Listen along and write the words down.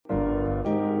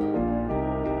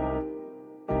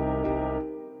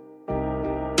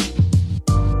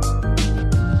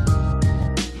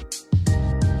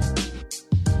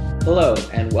Hello,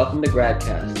 and welcome to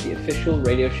GradCast, the official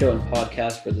radio show and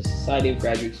podcast for the Society of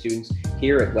Graduate Students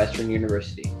here at Western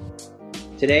University.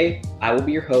 Today, I will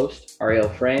be your host, Ariel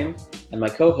Frame, and my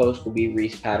co-host will be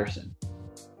Reese Patterson.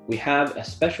 We have a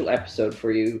special episode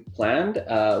for you planned.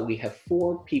 We have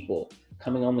 4 people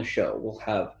coming on the show. We'll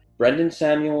have Brendan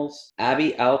Samuels,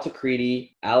 Abby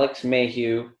Al-Takriti, Alex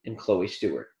Mayhew, and Chloe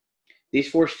Stewart. These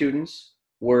 4 students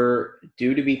were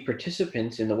due to be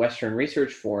participants in the Western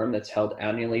Research Forum that's held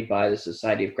annually by the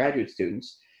Society of Graduate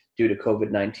Students. Due to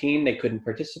COVID-19, they couldn't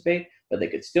participate, but they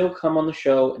could still come on the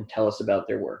show and tell us about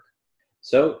their work.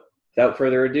 So, without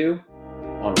further ado,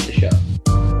 on with the show.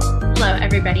 Hello,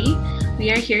 everybody. We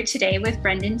are here today with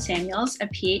Brendan Samuels, a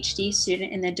PhD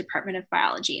student in the Department of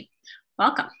Biology.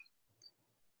 Welcome.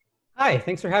 Hi,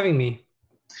 thanks for having me.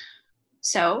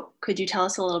 So, could you tell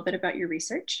us a little bit about your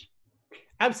research?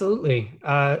 Absolutely.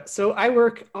 So I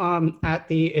work at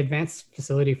the Advanced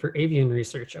Facility for Avian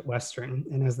Research at Western.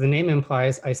 And as the name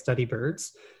implies, I study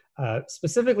birds.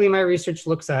 Specifically, my research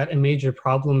looks at a major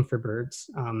problem for birds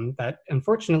that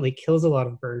unfortunately kills a lot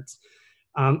of birds.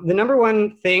 The number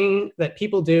one thing that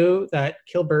people do that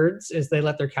kill birds is they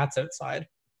let their cats outside.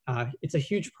 It's a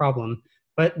huge problem.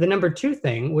 But the number 2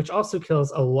 thing, which also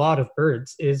kills a lot of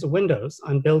birds, is windows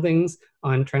on buildings,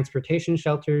 on transportation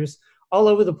shelters, all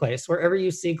over the place. Wherever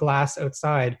you see glass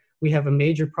outside, we have a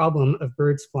major problem of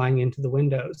birds flying into the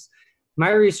windows.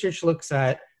 My research looks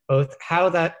at both how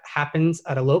that happens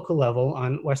at a local level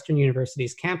on Western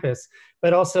University's campus,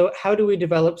 but also how do we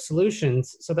develop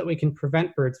solutions so that we can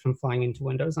prevent birds from flying into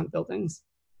windows on buildings.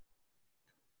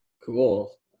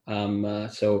 Cool.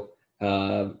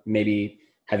 Maybe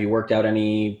have you worked out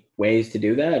any ways to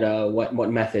do that?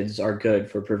 What methods are good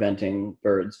for preventing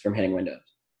birds from hitting windows?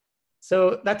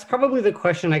 So that's probably the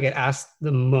question I get asked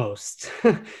the most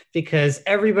because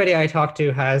everybody I talk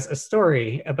to has a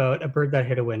story about a bird that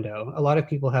hit a window. A lot of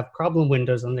people have problem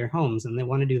windows on their homes and they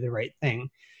want to do the right thing.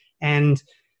 And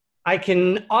I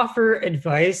can offer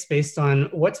advice based on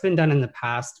what's been done in the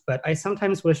past, but I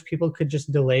sometimes wish people could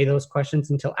just delay those questions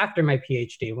until after my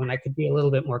PhD when I could be a little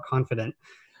bit more confident.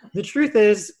 The truth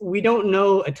is, we don't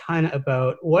know a ton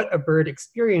about what a bird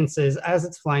experiences as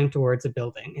it's flying towards a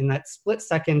building. In that split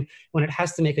second when it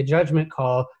has to make a judgment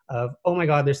call of, oh my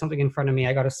God, there's something in front of me,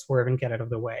 I got to swerve and get out of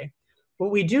the way.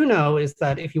 What we do know is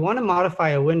that if you want to modify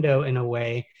a window in a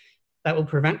way that will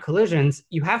prevent collisions,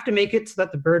 you have to make it so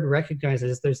that the bird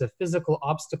recognizes there's a physical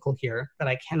obstacle here that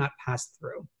I cannot pass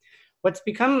through. What's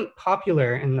become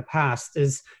popular in the past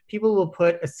is people will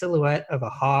put a silhouette of a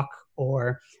hawk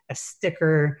or a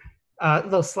sticker.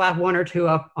 They'll slap 1 or 2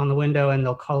 up on the window and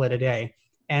they'll call it a day.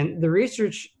 And the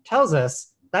research tells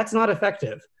us that's not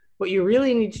effective. What you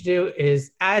really need to do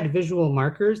is add visual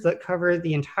markers that cover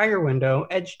the entire window,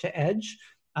 edge to edge.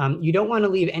 You don't want to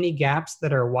leave any gaps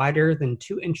that are wider than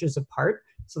 2 inches apart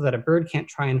so that a bird can't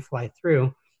try and fly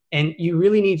through. And you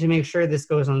really need to make sure this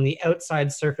goes on the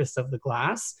outside surface of the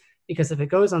glass, because if it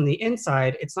goes on the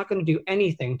inside, it's not going to do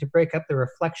anything to break up the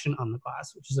reflection on the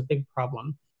glass, which is a big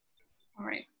problem. All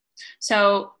right.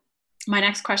 So my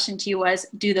next question to you was,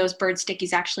 do those bird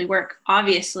stickies actually work?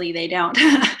 Obviously they don't.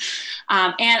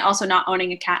 And also not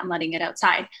owning a cat and letting it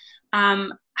outside.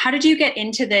 How did you get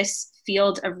into this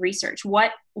field of research?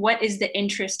 What is the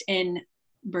interest in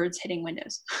birds hitting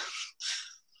windows?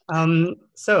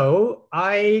 So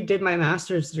I did my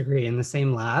master's degree in the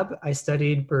same lab. I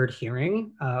studied bird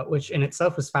hearing, which in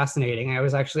itself was fascinating. I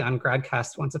was actually on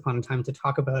GradCast once upon a time to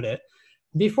talk about it.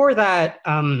 Before that,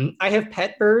 I have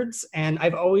pet birds, and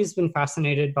I've always been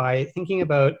fascinated by thinking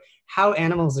about how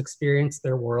animals experience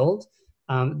their world.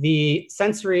 The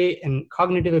sensory and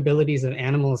cognitive abilities of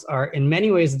animals are in many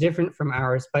ways different from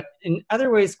ours, but in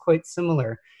other ways quite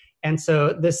similar. And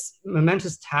so this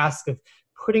momentous task of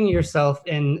putting yourself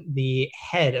in the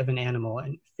head of an animal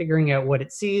and figuring out what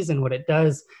it sees and what it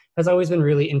does has always been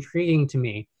really intriguing to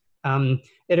me.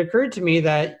 It occurred to me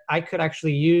that I could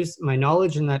actually use my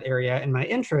knowledge in that area and my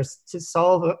interest to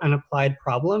solve an applied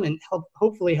problem and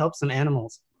hopefully help some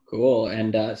animals. Cool.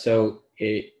 And so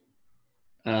it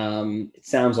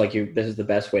sounds like this is the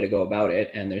best way to go about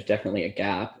it. And there's definitely a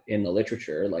gap in the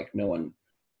literature, like no one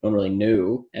really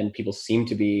knew, and people seem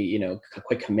to be,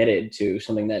 quite committed to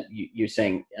something that you're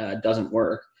saying doesn't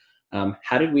work.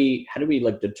 How did we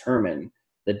like determine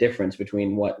the difference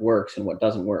between what works and what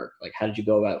doesn't work? Like, how did you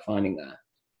go about finding that?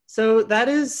 So that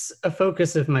is a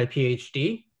focus of my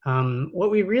PhD.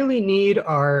 What we really need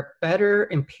are better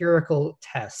empirical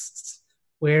tests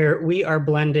where we are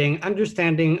blending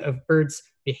understanding of birds'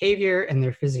 behavior and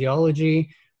their physiology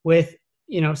with,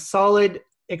 solid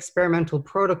experimental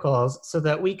protocols so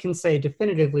that we can say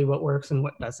definitively what works and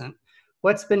what doesn't.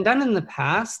 What's been done in the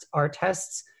past are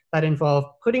tests that involve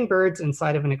putting birds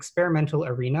inside of an experimental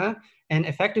arena and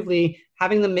effectively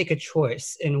having them make a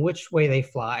choice in which way they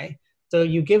fly. So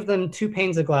you give them 2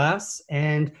 panes of glass,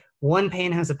 and one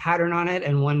pane has a pattern on it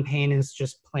and one pane is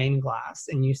just plain glass.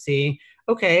 And you see,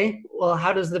 okay, well,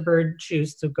 how does the bird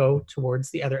choose to go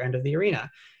towards the other end of the arena?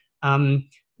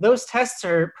 Those tests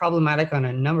are problematic on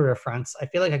a number of fronts. I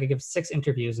feel like I could give 6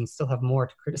 interviews and still have more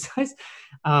to criticize.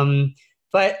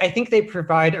 But I think they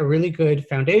provide a really good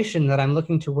foundation that I'm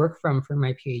looking to work from for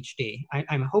my PhD.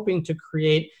 I'm hoping to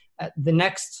create the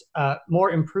next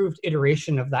more improved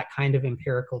iteration of that kind of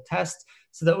empirical test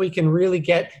so that we can really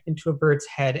get into a bird's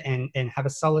head and have a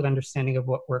solid understanding of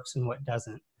what works and what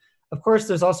doesn't. Of course,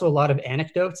 there's also a lot of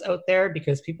anecdotes out there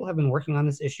because people have been working on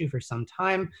this issue for some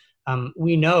time.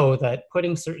 We know that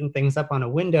putting certain things up on a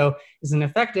window isn't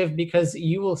effective because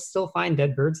you will still find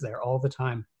dead birds there all the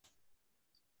time.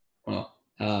 Well,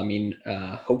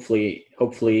 hopefully,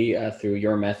 through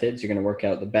your methods, you're going to work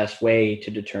out the best way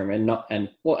to determine,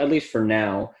 at least for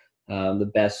now, the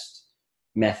best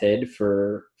method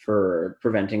for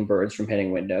preventing birds from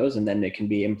hitting windows, and then it can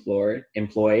be employed,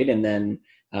 and then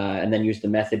use the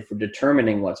method for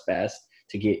determining what's best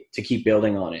to keep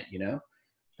building on it.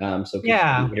 So it's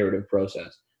an iterative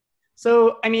process.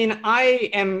 So, I'm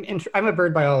a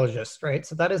bird biologist, right?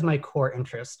 So that is my core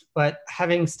interest. But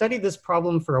having studied this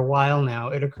problem for a while now,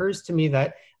 it occurs to me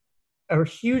that a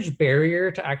huge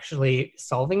barrier to actually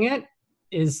solving it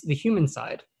is the human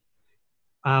side.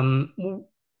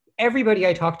 Everybody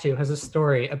I talk to has a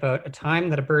story about a time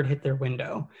that a bird hit their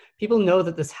window. People know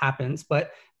that this happens, but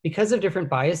because of different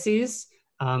biases,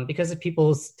 because of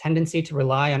people's tendency to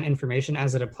rely on information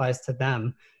as it applies to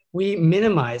them, we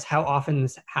minimize how often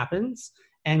this happens,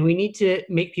 and we need to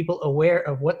make people aware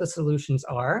of what the solutions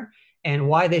are and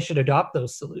why they should adopt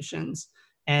those solutions.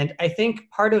 And I think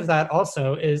part of that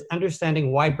also is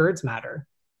understanding why birds matter.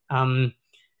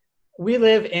 We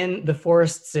live in the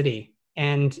forest city,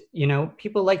 and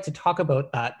people like to talk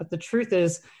about that, but the truth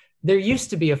is there used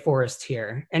to be a forest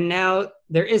here, and now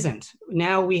there isn't.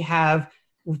 Now we've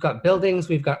got buildings,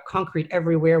 we've got concrete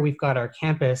everywhere, we've got our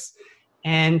campus.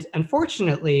 And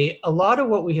unfortunately, a lot of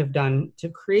what we have done to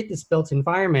create this built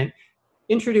environment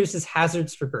introduces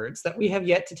hazards for birds that we have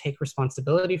yet to take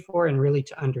responsibility for and really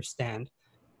to understand.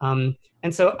 And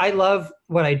so I love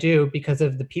what I do because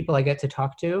of the people I get to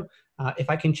talk to. If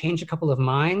I can change a couple of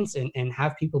minds and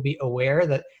have people be aware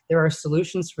that there are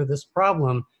solutions for this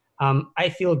problem, I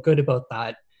feel good about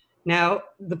that. Now,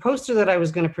 the poster that I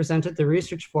was going to present at the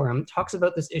research forum talks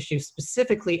about this issue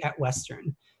specifically at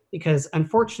Western, because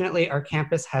unfortunately our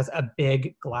campus has a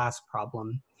big glass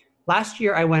problem. Last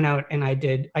year I went out and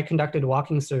I conducted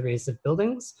walking surveys of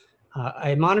buildings.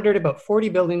 I monitored about 40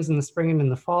 buildings in the spring and in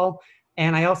the fall,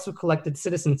 and I also collected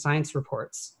citizen science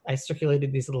reports. I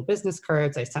circulated these little business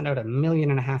cards. I sent out 1.5 million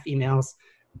emails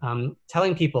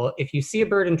telling people, if you see a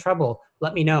bird in trouble,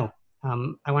 let me know.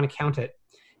 I want to count it.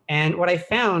 And what I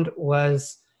found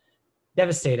was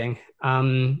devastating.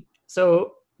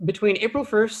 So between April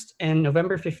 1st and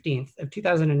November 15th of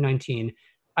 2019,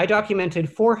 I documented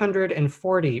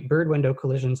 440 bird window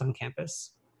collisions on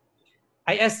campus.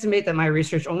 I estimate that my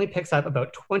research only picks up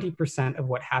about 20% of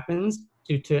what happens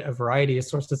due to a variety of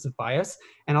sources of bias,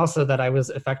 and also that I was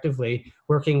effectively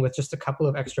working with just a couple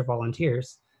of extra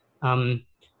volunteers.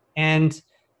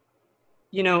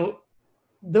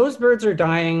 Those birds are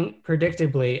dying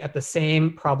predictably at the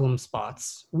same problem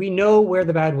spots. We know where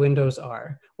the bad windows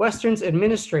are. Western's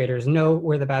administrators know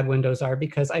where the bad windows are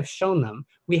because I've shown them.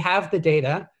 We have the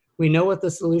data, we know what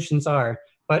the solutions are,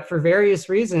 but for various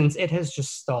reasons, it has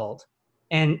just stalled.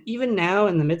 And even now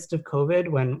in the midst of COVID,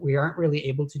 when we aren't really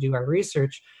able to do our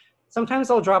research, sometimes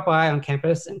I'll drop by on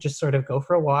campus and just sort of go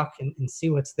for a walk and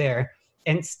see what's there.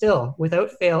 And still,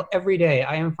 without fail, every day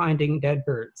I am finding dead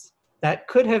birds that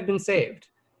could have been saved.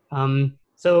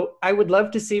 So I would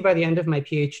love to see by the end of my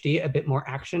PhD a bit more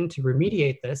action to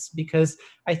remediate this, because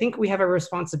I think we have a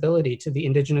responsibility to the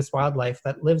indigenous wildlife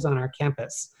that lives on our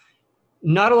campus.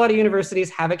 Not a lot of universities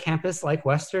have a campus like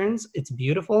Western's. It's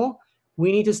beautiful.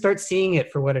 We need to start seeing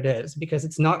it for what it is, because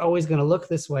it's not always going to look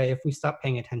this way if we stop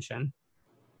paying attention.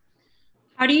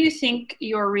 How do you think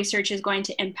your research is going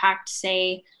to impact,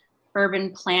 say,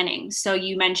 urban planning? So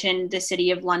you mentioned the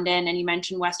City of London and you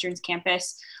mentioned Western's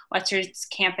campus. Western's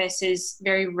campus is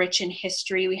very rich in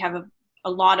history. We have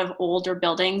a lot of older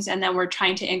buildings, and then we're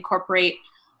trying to incorporate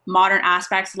modern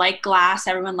aspects like glass.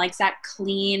 Everyone likes that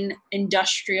clean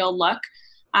industrial look.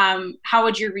 How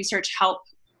would your research help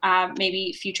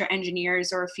maybe future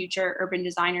engineers or future urban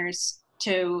designers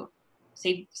to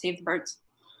save the birds?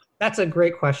 That's a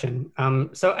great question.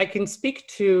 So I can speak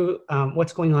to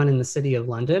what's going on in the City of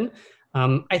London.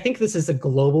 I think this is a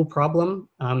global problem.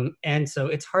 And so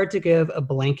it's hard to give a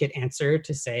blanket answer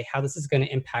to say how this is going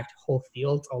to impact whole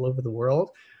fields all over the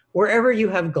world. Wherever you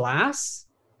have glass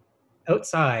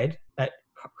outside that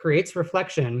creates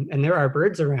reflection and there are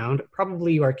birds around,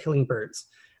 probably you are killing birds.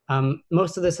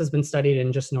 Most of this has been studied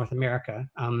in just North America.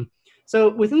 So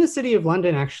within the City of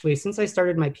London, actually, since I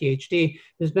started my PhD,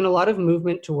 there's been a lot of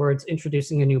movement towards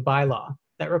introducing a new bylaw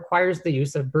that requires the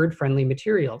use of bird-friendly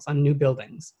materials on new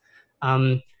buildings.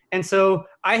 And so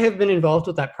I have been involved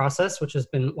with that process, which has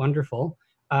been wonderful.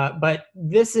 But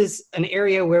this is an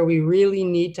area where we really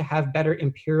need to have better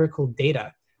empirical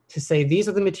data to say these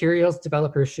are the materials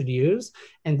developers should use,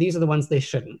 and these are the ones they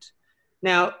shouldn't.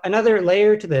 Now, another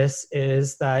layer to this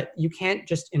is that you can't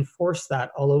just enforce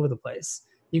that all over the place.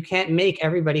 You can't make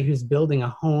everybody who's building a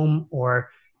home or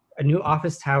a new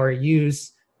office tower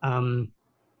use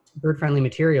bird-friendly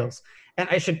materials. And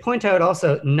I should point out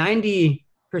also, 90%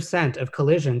 of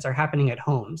collisions are happening at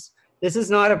homes. This is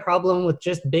not a problem with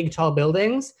just big, tall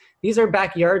buildings. These are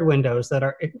backyard windows that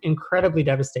are incredibly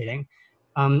devastating.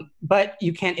 But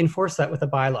you can't enforce that with a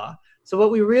bylaw. So what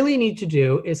we really need to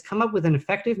do is come up with an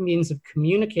effective means of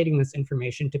communicating this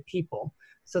information to people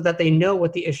so that they know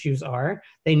what the issues are.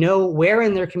 They know where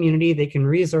in their community they can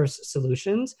resource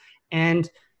solutions. And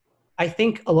I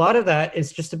think a lot of that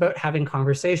is just about having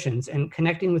conversations and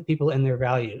connecting with people and their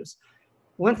values.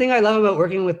 One thing I love about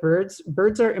working with birds,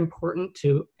 birds are important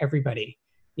to everybody.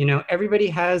 You know, everybody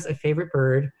has a favorite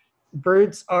bird.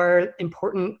 Birds are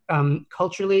important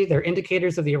culturally. They're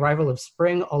indicators of the arrival of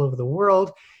spring all over the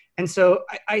world. And so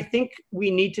I think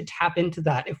we need to tap into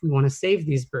that if we want to save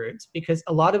these birds, because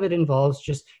a lot of it involves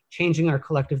just changing our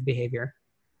collective behavior.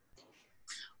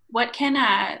 What can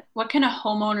a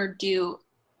homeowner do?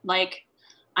 Like,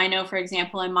 I know, for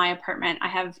example, in my apartment, I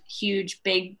have huge,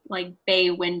 big, like bay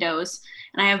windows,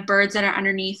 and I have birds that are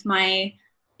underneath my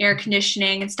air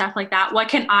conditioning and stuff like that. What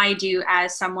can I do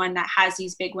as someone that has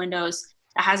these big windows,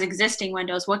 that has existing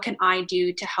windows? What can I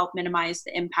do to help minimize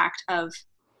the impact of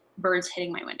birds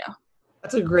hitting my window?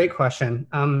 That's a great question.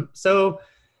 So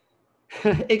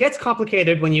it gets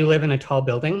complicated when you live in a tall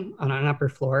building on an upper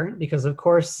floor, because of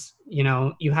course, you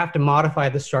know, you have to modify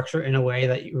the structure in a way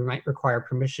that you might require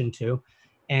permission to.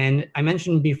 And I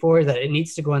mentioned before that it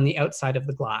needs to go on the outside of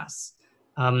the glass.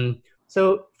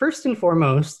 So first and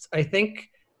foremost, I think,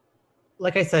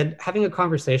 like I said, having a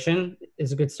conversation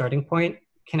is a good starting point.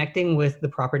 Connecting with the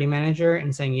property manager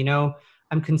and saying, you know,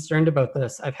 I'm concerned about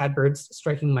this. I've had birds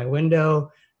striking my window.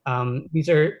 These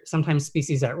are sometimes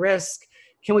species at risk.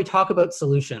 Can we talk about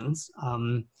solutions?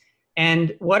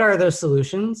 And what are those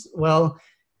solutions? Well,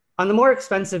 on the more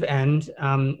expensive end,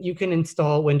 you can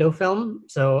install window film.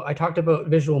 So I talked about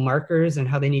visual markers and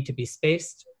how they need to be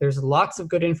spaced. There's lots of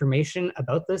good information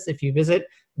about this. If you visit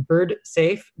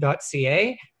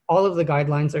birdsafe.ca, all of the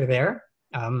guidelines are there.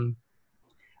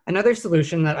 Another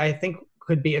solution that I think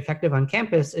could be effective on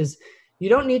campus is you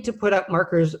don't need to put up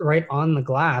markers right on the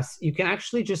glass. You can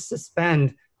actually just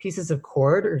suspend pieces of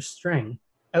cord or string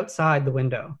outside the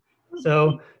window.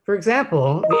 So, for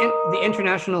example, the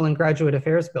International and Graduate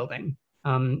Affairs building,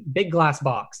 big glass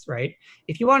box, right?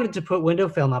 If you wanted to put window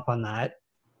film up on that,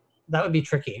 that would be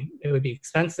tricky. It would be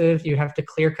expensive. You'd have to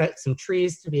clear cut some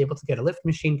trees to be able to get a lift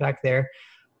machine back there.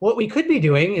 What we could be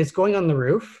doing is going on the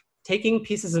roof, taking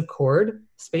pieces of cord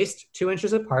spaced 2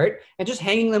 inches apart and just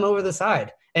hanging them over the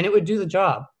side, and it would do the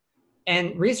job.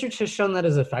 And research has shown that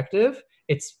is effective.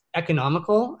 It's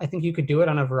economical. I think you could do it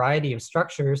on a variety of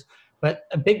structures, but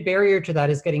a big barrier to that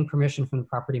is getting permission from the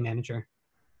property manager.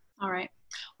 All right.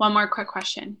 One more quick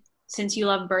question. Since you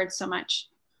love birds so much,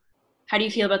 how do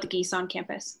you feel about the geese on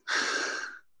campus?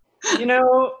 You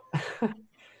know,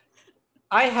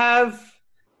 I have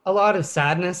a lot of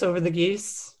sadness over the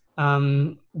geese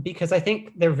because I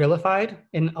think they're vilified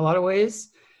in a lot of ways.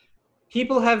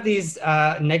 People have these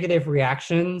negative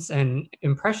reactions and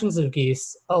impressions of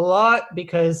geese a lot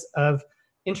because of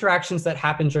interactions that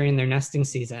happen during their nesting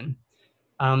season.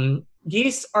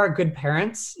 Geese are good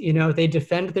parents. You know, they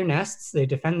defend their nests, they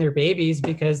defend their babies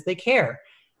because they care.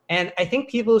 And I think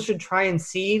people should try and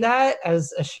see that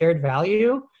as a shared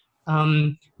value.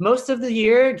 Most of the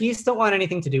year, geese don't want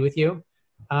anything to do with you.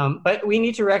 But we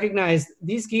need to recognize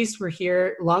these geese were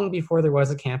here long before there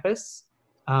was a campus.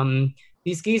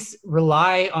 These geese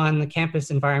rely on the campus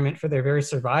environment for their very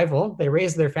survival. They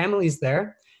raise their families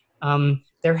there.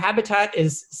 Their habitat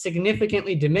is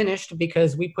significantly diminished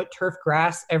because we put turf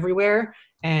grass everywhere.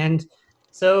 And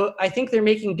so I think they're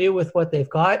making do with what they've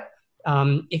got.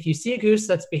 If you see a goose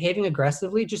that's behaving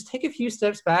aggressively, just take a few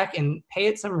steps back and pay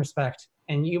it some respect.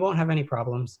 and you won't have any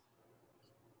problems.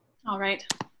 All right.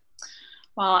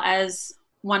 Well, as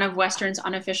one of Western's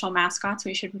unofficial mascots,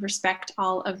 we should respect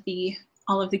all of the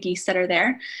geese that are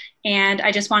there. And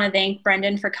I just want to thank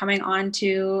Brendan for coming on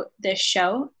to this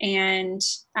show, and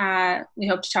we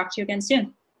hope to talk to you again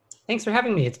soon. Thanks for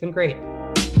having me. It's been great.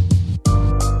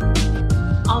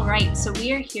 All right, so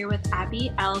we are here with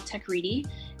Abby El Takridi,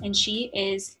 and she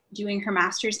is doing her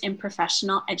master's in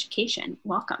professional education.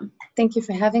 Welcome. Thank you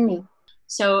for having me.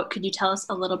 So could you tell us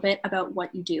a little bit about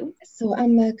what you do? So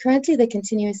I'm currently the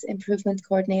Continuous Improvement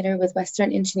Coordinator with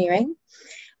Western Engineering.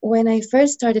 When I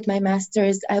first started my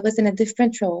master's, I was in a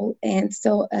different role. And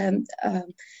so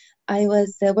I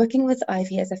was working with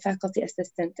Ivy as a faculty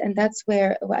assistant. And that's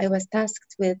where I was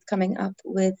tasked with coming up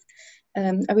with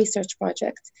a research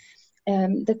project.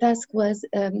 The task was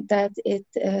that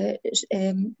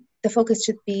the focus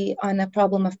should be on a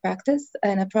problem of practice,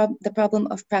 and the problem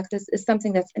of practice is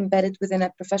something that's embedded within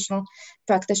a professional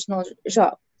practitioner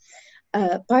job.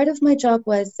 Part of my job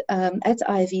was at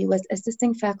Ivy was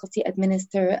assisting faculty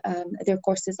administer their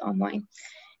courses online.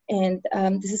 And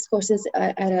this is courses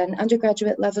at an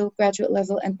undergraduate level, graduate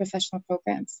level, and professional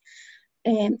programs.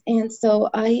 And so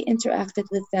I interacted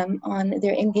with them on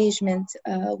their engagement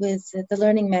with the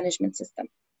learning management system.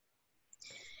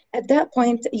 At that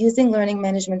point, using learning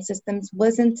management systems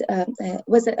was an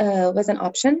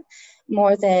option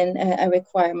more than a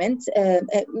requirement.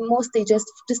 Mostly just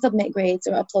to submit grades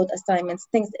or upload assignments.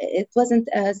 It wasn't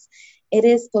as it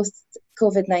is post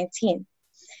COVID-19.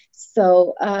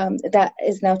 So that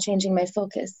is now changing my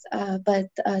focus.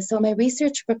 So my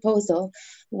research proposal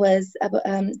was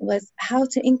how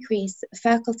to increase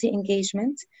faculty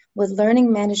engagement with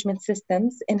learning management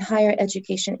systems in higher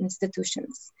education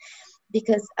institutions.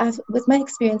 Because with my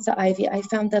experience at Ivy, I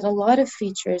found that a lot of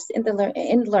features in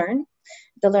Learn,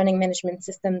 the learning management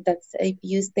system that's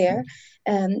used there,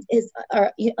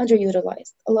 are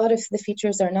underutilized. A lot of the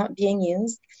features are not being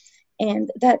used,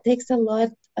 and that takes a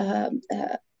lot.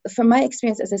 From my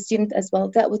experience as a student as well,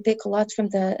 that would take a lot from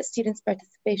the students'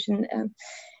 participation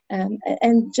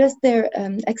and just their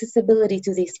accessibility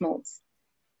to these modes.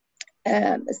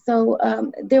 So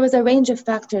there was a range of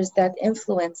factors that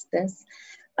influenced this.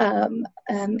 And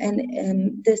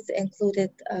this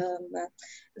included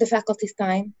the faculty's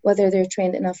time, whether they're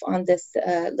trained enough on this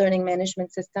learning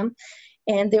management system.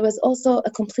 And there was also a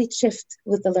complete shift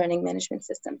with the learning management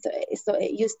system. So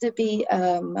it used to be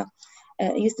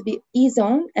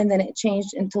eZone, and then it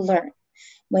changed into Learn.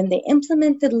 When they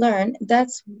implemented Learn, that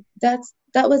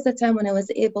was the time when I was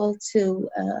able to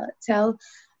tell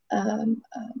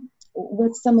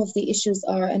what some of the issues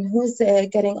are and who's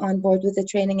getting on board with the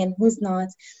training and who's not.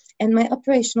 And my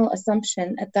operational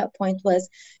assumption at that point was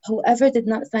whoever did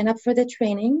not sign up for the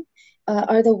training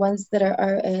are the ones that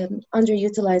are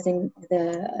underutilizing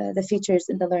the features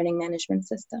in the learning management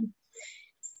system.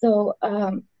 So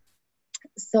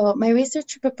my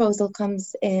research proposal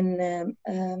comes in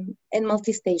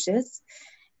multi-stages.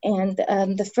 And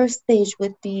the first stage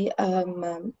would be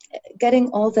getting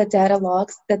all the data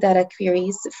logs, the data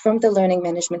queries from the learning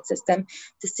management system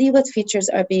to see what features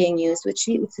are being used, to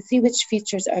see which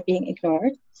features are being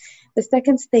ignored. The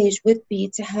second stage would be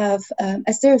to have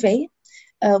a survey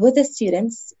with the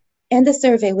students and a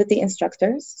survey with the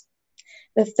instructors.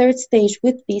 The third stage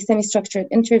would be semi-structured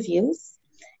interviews.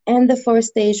 And the fourth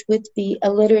stage would be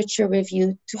a literature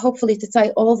review to hopefully to tie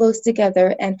all those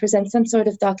together and present some sort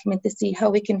of document to see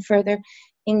how we can further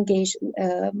engage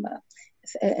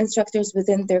instructors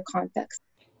within their context.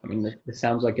 I mean, it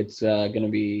sounds like it's going to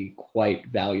be quite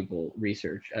valuable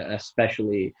research,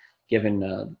 especially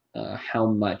given how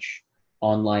much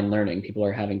online learning people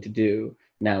are having to do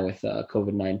now with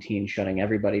COVID-19 shutting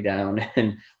everybody down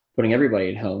and putting everybody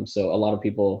at home. So a lot of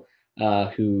people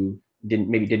who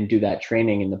didn't do that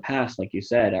training in the past, like you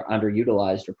said, are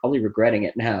underutilized or probably regretting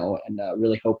it now and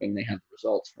really hoping they have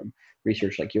results from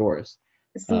research like yours.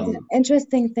 So the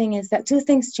interesting thing is that two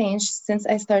things changed since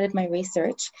I started my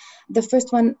research. The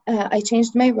first one, I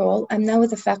changed my role. I'm now with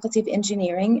the Faculty of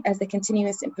Engineering as the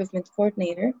Continuous Improvement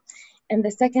Coordinator. And the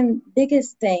second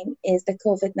biggest thing is the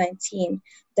COVID-19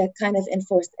 that kind of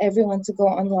enforced everyone to go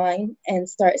online and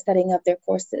start setting up their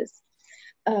courses.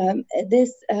 And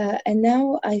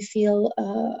now I feel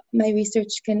my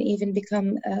research can even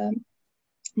become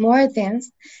more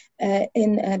advanced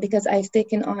because I've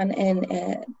taken on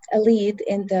a lead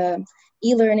in the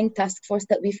e-learning task force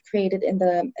that we've created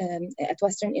at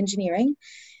Western Engineering.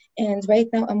 And right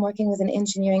now I'm working with an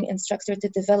engineering instructor to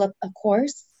develop a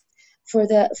course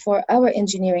for our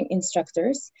engineering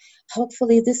instructors.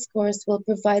 Hopefully this course will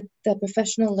provide the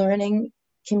professional learning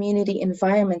community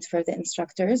environment for the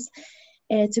instructors.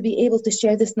 to be able to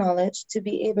share this knowledge, to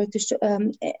be able to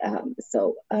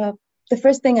the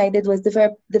first thing I did was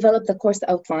develop the course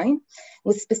outline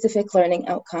with specific learning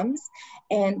outcomes.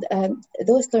 And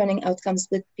those learning outcomes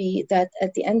would be that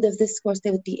at the end of this course,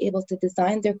 they would be able to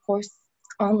design their course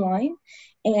online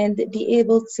and be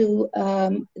able to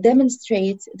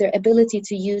demonstrate their ability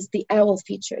to use the OWL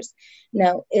features.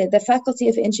 Now, the Faculty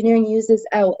of Engineering uses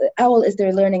OWL. OWL is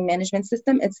their learning management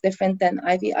system. It's different than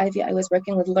Ivy. I was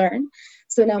working with Learn.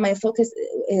 So now my focus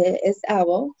is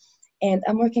OWL. And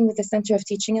I'm working with the Center of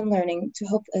Teaching and Learning to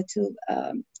hope to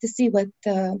see what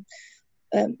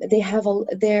they have.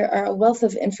 There are a wealth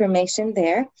of information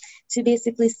there to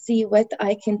basically see what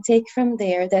I can take from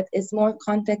there that is more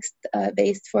context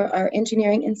based for our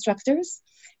engineering instructors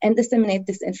and disseminate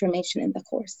this information in the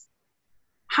course.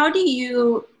 How do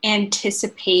you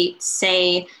anticipate,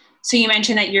 say, so you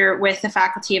mentioned that you're with the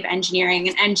Faculty of Engineering,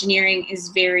 and engineering is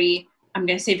very, I'm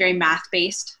going to say very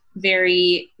math-based,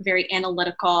 very, very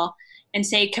analytical, and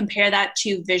say compare that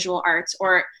to visual arts,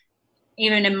 or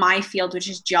even in my field, which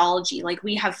is geology, like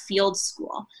we have field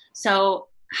school. So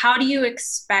how do you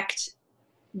expect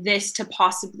this to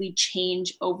possibly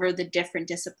change over the different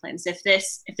disciplines? If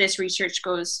this research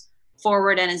goes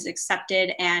forward and is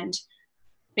accepted and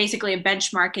basically a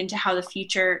benchmark into how the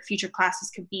future classes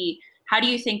could be, how do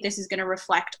you think this is going to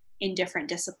reflect in different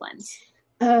disciplines?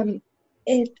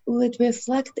 It would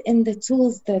reflect in the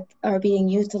tools that are being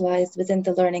utilized within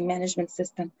the learning management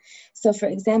system. So, for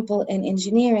example, in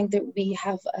engineering, we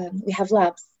have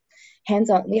labs,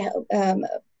 hands-on. We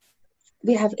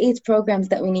have 8 programs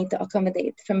that we need to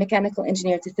accommodate, from mechanical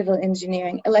engineer to civil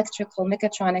engineering, electrical,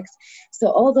 mechatronics. So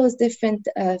all those different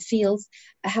fields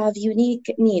have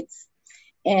unique needs,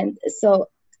 and so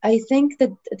I think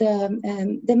that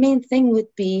the main thing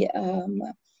would be.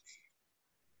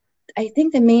 I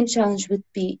think the main challenge would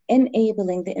be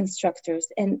enabling the instructors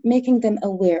and making them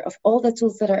aware of all the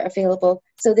tools that are available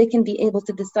so they can be able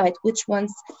to decide which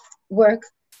ones work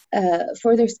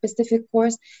for their specific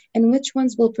course and which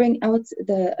ones will bring out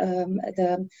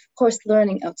the course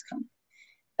learning outcome.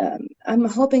 I'm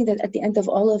hoping that at the end of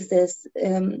all of this,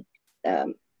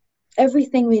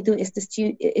 everything we do is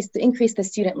to increase the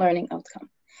student learning outcome.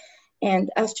 And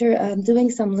after doing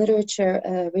some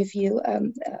literature review,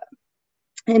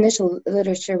 initial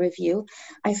literature review,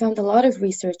 I found a lot of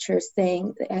researchers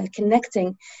saying,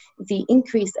 connecting the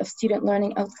increase of student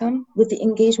learning outcome with the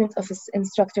engagement of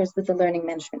instructors with the learning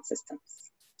management systems.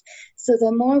 So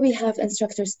the more we have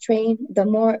instructors trained, the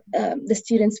more the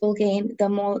students will gain, the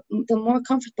more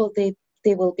comfortable they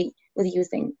will be with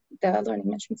using the learning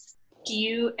management system. Do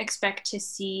you expect to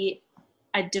see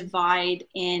a divide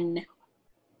in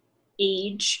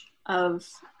age of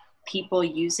people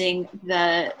using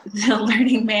the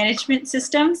learning management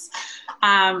systems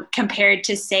compared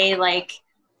to, say, like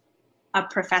a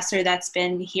professor that's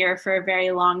been here for a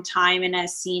very long time and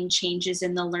has seen changes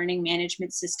in the learning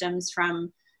management systems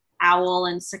from OWL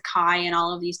and Sakai and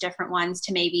all of these different ones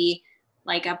to maybe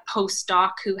like a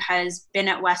postdoc who has been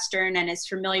at Western and is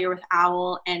familiar with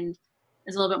OWL and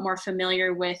is a little bit more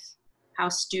familiar with how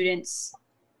students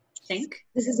think?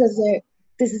 This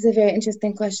is a very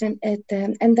interesting question.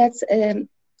 And that's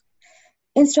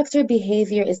instructor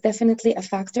behavior is definitely a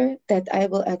factor that I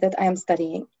am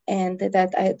studying, and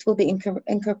that it will be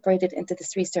incorporated into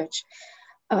this research.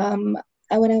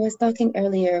 When I was talking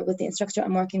earlier with the instructor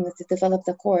I'm working with to develop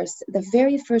the course, the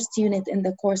very first unit in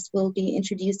the course will be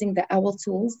introducing the OWL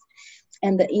tools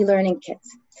and the e-learning kit.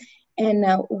 And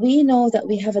now we know that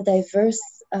we have a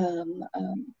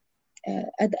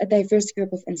diverse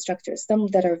group of instructors, some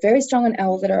that are very strong on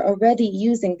OWL that are already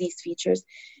using these features,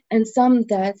 and some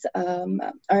that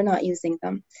are not using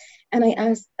them. And I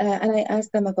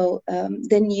asked them about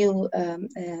the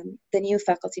new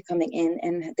faculty coming in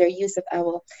and their use of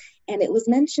OWL, and it was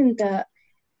mentioned that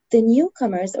the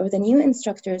newcomers or the new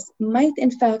instructors might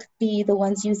in fact be the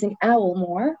ones using OWL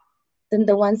more than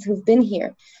the ones who've been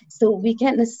here. So we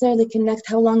can't necessarily connect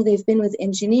how long they've been with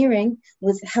engineering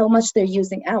with how much they're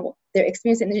using OWL. Their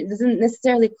experience, and it doesn't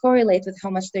necessarily correlate with how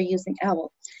much they're using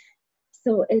OWL.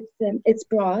 So it's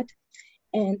broad,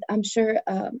 and I'm sure,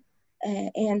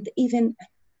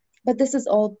 but this is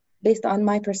all based on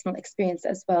my personal experience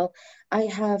as well. I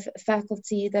have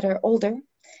faculty that are older,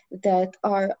 that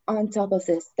are on top of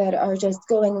this, that are just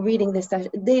reading this.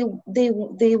 They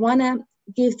want to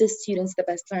give the students the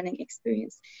best learning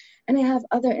experience. And I have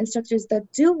other instructors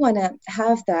that do want to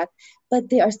have that, but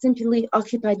they are simply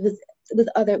occupied with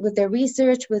their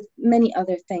research, with many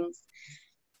other things.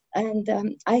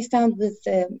 And I found with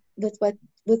the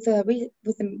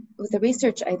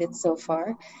research I did so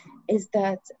far is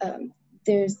that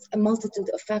there's a multitude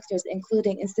of factors,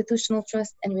 including institutional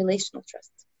trust and relational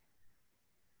trust.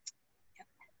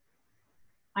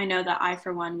 I know that I,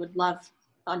 for one, would love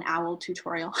an OWL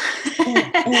tutorial.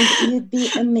 And you'd be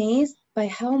amazed by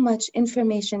how much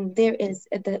information there is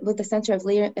with the Center of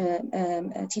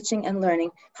Teaching and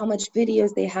Learning, how much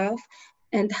videos they have,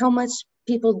 and how much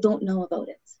people don't know about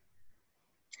it.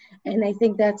 And I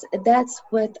think that's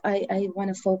what I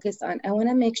want to focus on. I want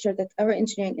to make sure that our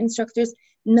engineering instructors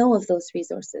know of those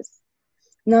resources.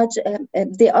 Not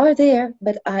they are there,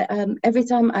 but every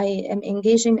time I am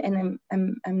engaging and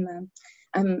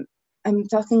I'm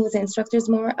talking with the instructors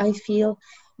more, I feel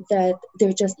that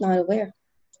they're just not aware.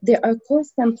 There are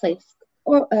course templates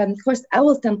or course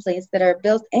OWL templates that are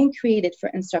built and created for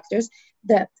instructors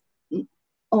that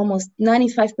almost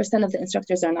 95% of the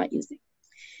instructors are not using.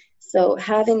 So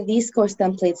having these course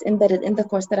templates embedded in the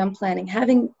course that I'm planning,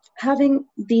 having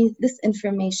this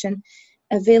information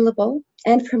available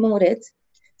and promoted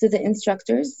to the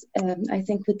instructors, I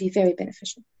think would be very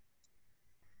beneficial.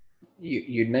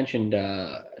 You'd mentioned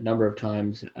a number of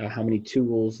times how many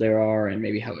tools there are and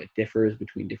maybe how it differs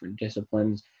between different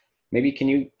disciplines. Maybe can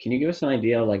you give us an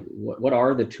idea, like what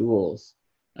are the tools?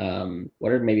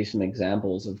 What are maybe some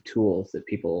examples of tools that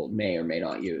people may or may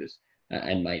not use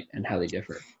and how they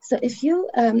differ? So if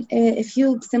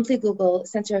you simply Google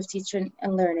Center of Teaching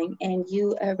and Learning and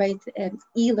you write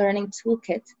e-learning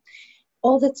toolkit,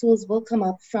 all the tools will come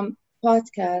up, from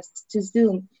podcasts to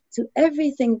Zoom to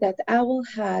everything that OWL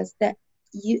has that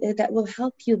will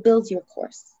help you build your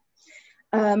course.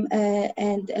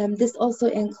 This also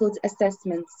includes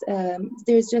assessments.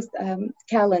 There's just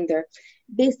calendar,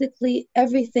 basically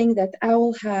everything that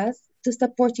OWL has to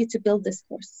support you to build this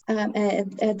course.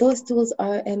 Those tools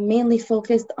are mainly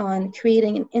focused on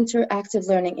creating an interactive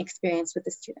learning experience with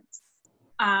the students.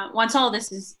 Once all of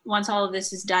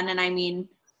this is done, and I mean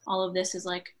all of this is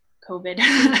like COVID,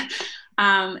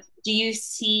 do you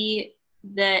see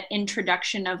the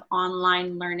introduction of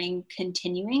online learning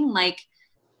continuing? Like,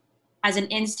 as an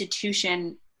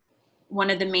institution, one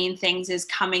of the main things is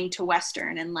coming to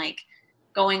Western and like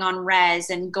going on res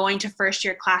and going to first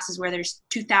year classes where there's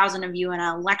 2,000 of you in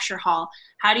a lecture hall.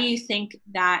 How do you think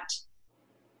that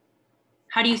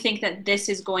this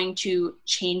is going to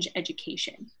change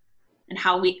education and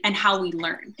how we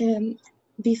learn?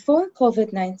 Before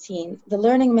COVID-19, the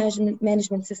learning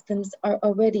management systems are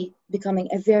already becoming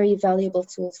a very valuable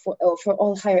tool for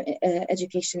all higher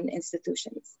education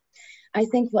institutions. I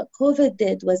think what COVID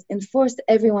did was enforce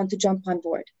everyone to jump on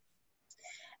board.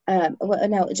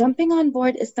 Now, jumping on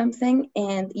board is something,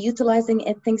 and utilizing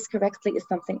things correctly is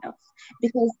something else.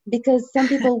 Because some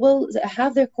people will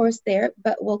have their course there,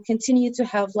 but will continue to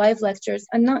have live lectures,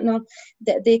 and not know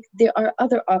that there are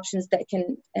other options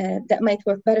that might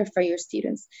work better for your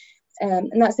students. I'm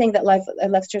not saying that live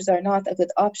lectures are not a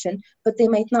good option, but they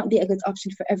might not be a good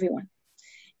option for everyone.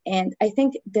 And I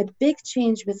think the big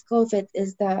change with COVID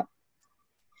is that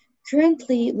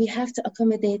currently we have to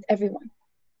accommodate everyone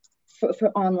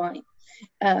for online.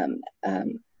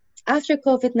 After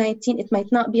COVID-19, it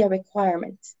might not be a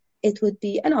requirement. It would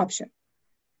be an option.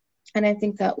 And I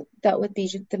think that would be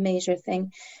the major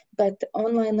thing. But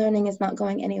online learning is not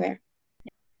going anywhere.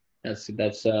 That's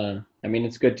I mean,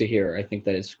 it's good to hear. I think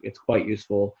that it's quite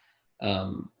useful,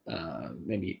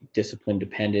 maybe discipline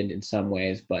dependent in some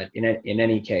ways, but in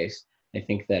any case, I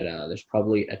think that there's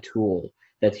probably a tool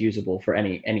that's usable for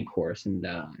any course, and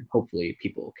hopefully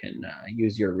people can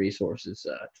use your resources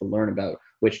to learn about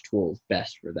which tool is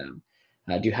best for them.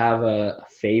 Do you have a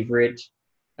favorite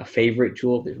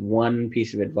tool? If there's one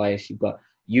piece of advice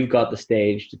you've got the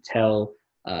stage to tell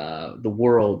the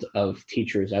world of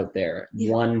teachers out there,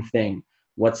 one thing.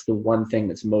 What's the one thing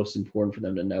that's most important for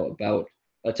them to know about?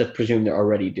 Let's presume they're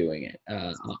already doing it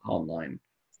online.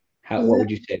 What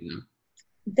would you say to them?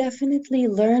 Definitely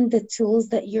learn the tools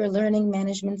that your learning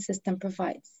management system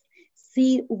provides.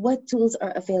 See what tools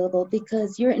are available,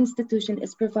 because your institution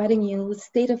is providing you with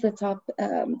state-of-the-top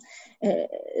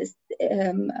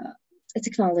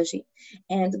technology.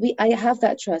 And I have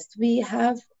that trust. We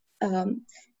have,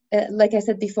 like I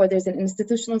said before, there's an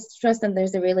institutional trust and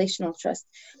there's a relational trust.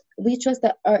 We trust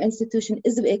that our institution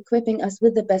is equipping us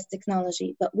with the best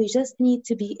technology, but we just need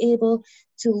to be able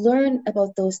to learn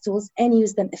about those tools and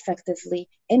use them effectively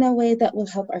in a way that will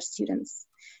help our students.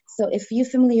 So if you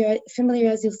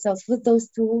familiarize yourself with those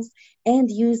tools and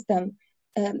use them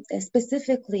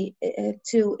specifically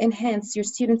to enhance your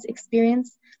students'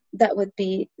 experience, that would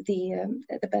be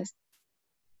the best.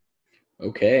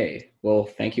 Okay. Well,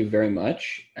 thank you very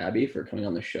much, Abby, for coming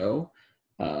on the show.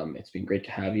 It's been great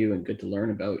to have you and good to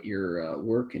learn about your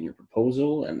work and your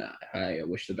proposal, and I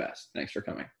wish the best. Thanks for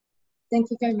coming. Thank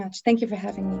you very much. Thank you for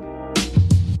having me.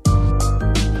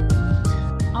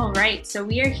 All right, so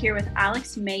we are here with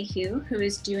Alex Mayhew, who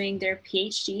is doing their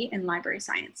PhD in library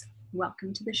science.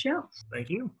 Welcome to the show. Thank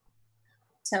you.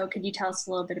 So could you tell us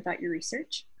a little bit about your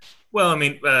research? Well, I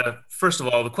mean, first of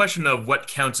all, the question of what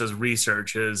counts as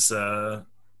research is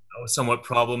somewhat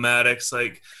problematic. It's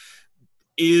like,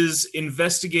 is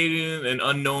investigating an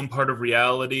unknown part of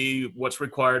reality what's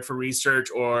required for research,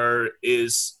 or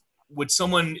would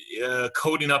someone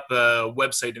coding up a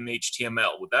website in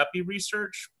HTML, would that be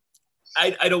research?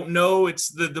 I don't know. It's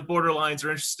the borderlines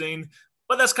are interesting,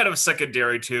 but that's kind of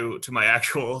secondary to my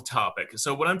actual topic.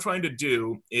 So what I'm trying to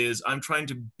do is I'm trying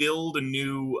to build a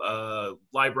new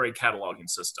library cataloging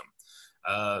system.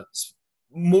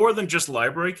 More than just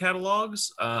library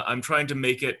catalogs, I'm trying to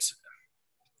make it,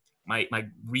 my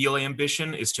real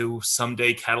ambition is to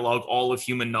someday catalog all of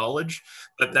human knowledge,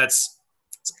 but that's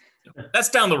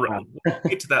down the road. We'll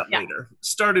get to that later.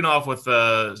 Starting off with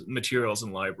materials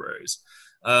and libraries.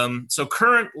 So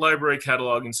current library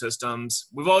cataloging systems,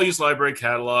 we've all used library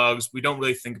catalogs. We don't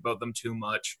really think about them too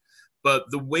much. But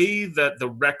the way that the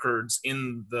records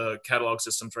in the catalog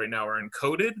systems right now are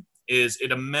encoded is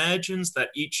it imagines that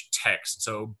each text,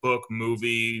 so book,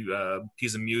 movie,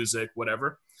 piece of music,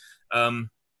 whatever,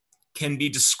 can be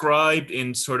described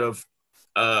in sort of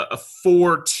a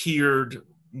four-tiered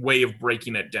way of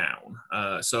breaking it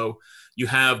down. So you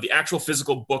have the actual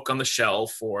physical book on the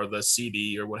shelf or the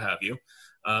CD or what have you.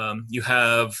 You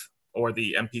have, or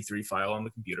the MP3 file on the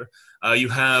computer. You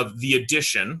have the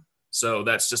edition. So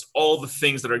that's just all the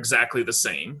things that are exactly the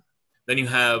same. Then you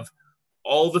have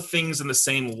all the things in the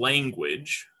same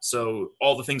language. So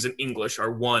all the things in English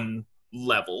are one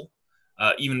level,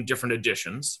 even different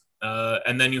editions.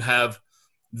 And then you have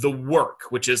the work,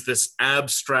 which is this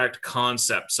abstract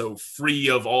concept. So free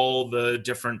of all the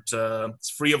different, it's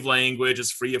free of language,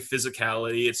 it's free of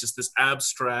physicality. It's just this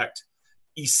abstract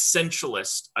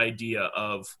essentialist idea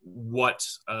of what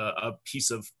a piece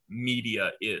of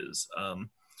media is.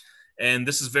 And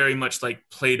this is very much like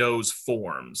Plato's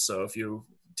forms. So if you've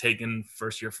taken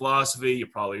first year philosophy, you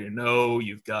probably know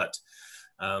you've got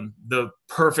the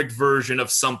perfect version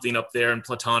of something up there in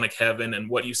Platonic heaven, and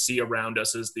what you see around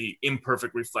us is the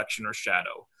imperfect reflection or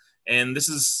shadow. And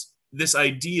this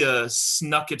idea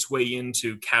snuck its way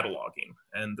into cataloging,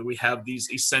 and we have these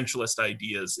essentialist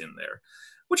ideas in there,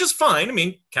 which is fine. I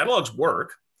mean, catalogs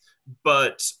work,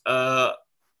 but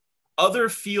other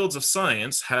fields of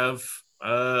science have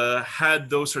had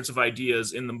those sorts of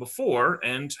ideas in them before,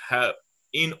 and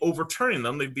in overturning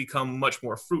them, they've become much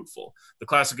more fruitful. The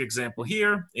classic example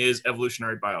here is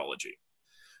evolutionary biology.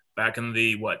 Back in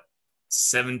the,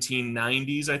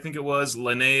 1790s, I think it was,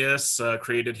 Linnaeus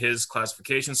created his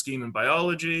classification scheme in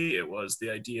biology. It was the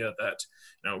idea that,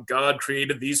 God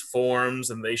created these forms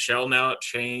and they shall not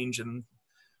change. And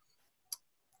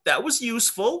that was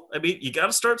useful. I mean, you got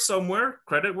to start somewhere.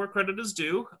 Credit where credit is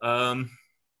due.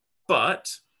 But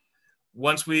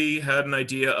once we had an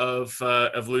idea of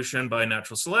evolution by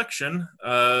natural selection,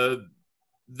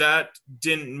 that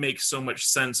didn't make so much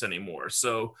sense anymore.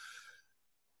 So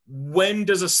when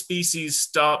does a species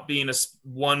stop being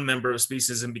one member of a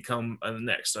species and become the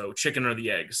next? So chicken or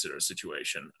the egg sort of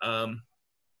situation.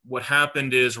 What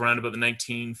happened is around about the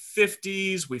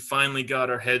 1950s, we finally got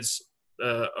our heads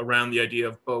around the idea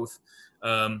of both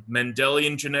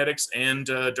Mendelian genetics and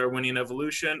Darwinian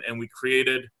evolution, and we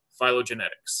created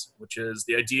phylogenetics, which is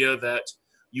the idea that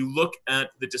you look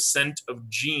at the descent of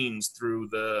genes through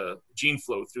the gene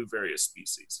flow through various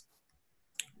species.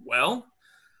 Well,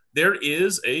 there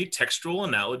is a textual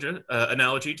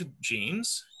analogy to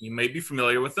genes. You may be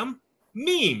familiar with them: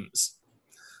 memes.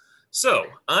 So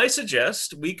I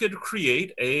suggest we could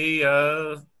create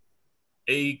a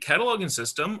cataloging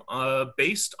system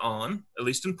based on, at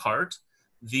least in part,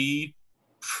 the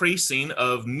tracing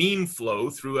of meme flow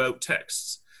throughout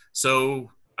texts. So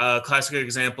a classic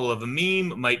example of a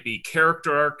meme might be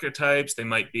character archetypes. They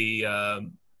might be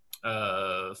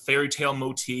fairy tale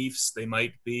motifs. They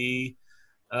might be,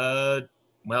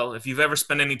 if you've ever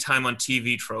spent any time on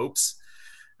TV tropes,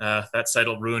 that site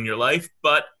will ruin your life.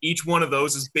 But each one of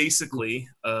those is basically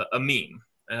a meme.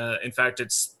 In fact,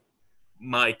 it's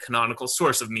my canonical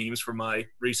source of memes for my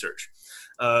research.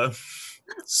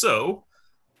 So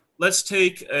let's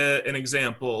take an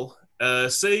example.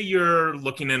 Say you're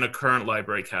looking in a current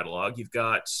library catalog. You've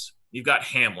got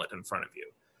Hamlet in front of you.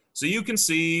 So you can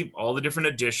see all the different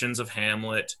editions of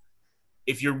Hamlet.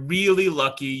 If you're really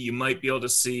lucky, you might be able to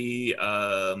see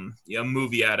a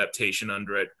movie adaptation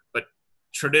under it. But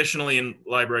traditionally in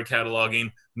library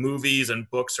cataloging, movies and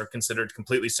books are considered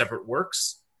completely separate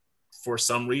works for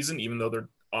some reason, even though they're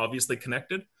obviously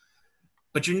connected.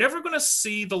 but you're never going to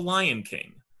see the Lion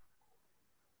King.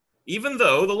 Even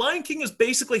though the Lion King is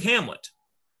basically Hamlet.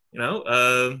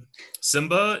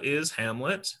 Simba is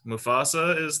Hamlet.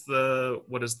 Mufasa is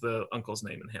what is the uncle's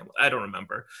name in Hamlet? I don't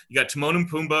remember. You got Timon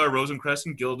and Pumbaa, Rosencrest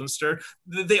and Guildenstern.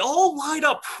 They all line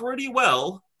up pretty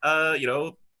well.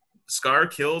 Scar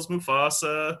kills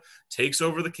Mufasa, takes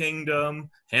over the kingdom.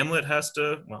 Hamlet,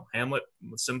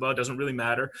 Simba, doesn't really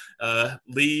matter.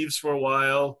 Leaves for a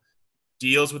while,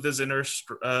 deals with his inner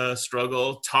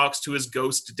struggle, talks to his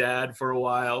ghost dad for a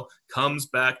while, comes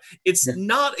back. It's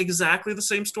not exactly the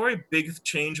same story. Big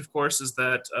change, of course, is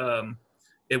that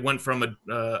it went from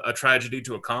a tragedy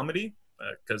to a comedy,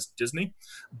 because Disney.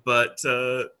 But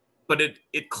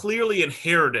it clearly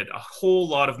inherited a whole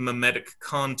lot of mimetic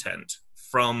content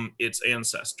from its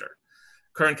ancestor.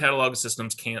 Current catalog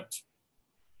systems can't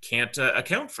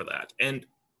account for that. And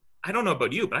I don't know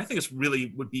about you, but I think it's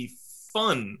really would be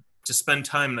fun to spend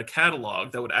time in a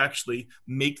catalog that would actually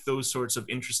make those sorts of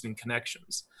interesting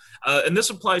connections. And this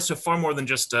applies to far more than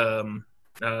just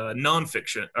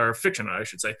nonfiction, or fiction, I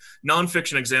should say.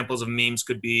 Nonfiction examples of memes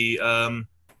could be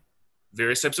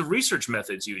various types of research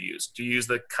methods you use. Do you use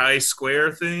the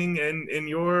chi-square thing in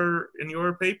your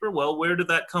paper? Well, where did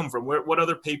that come from? What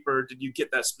other paper did you get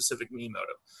that specific meme out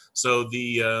of? So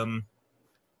the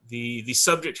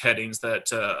subject headings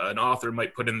that an author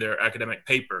might put in their academic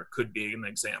paper could be an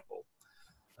example.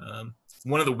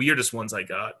 One of the weirdest ones I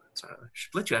got, sorry, I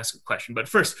should let you ask a question, but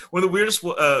first, one of the weirdest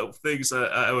things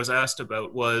I was asked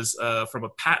about was from a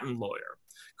patent lawyer,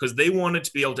 because they wanted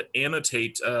to be able to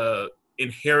annotate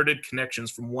inherited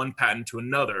connections from one patent to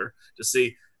another to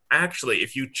see, actually,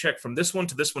 if you check from this one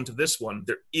to this one to this one,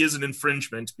 there is an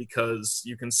infringement because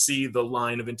you can see the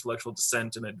line of intellectual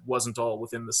descent and it wasn't all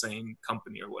within the same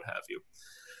company or what have you.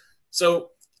 So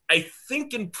I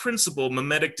think in principle,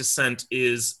 mimetic descent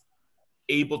is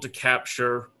able to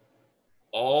capture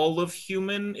all of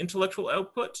human intellectual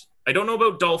output. I don't know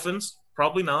about dolphins,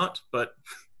 probably not, but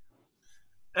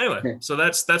anyway, so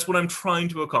that's what I'm trying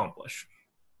to accomplish.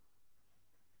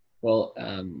 Well,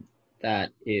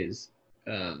 that is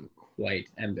quite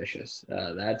ambitious.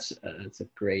 That's a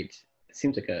great. It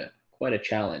seems like quite a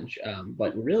challenge,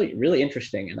 but really, really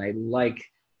interesting. And I like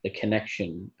the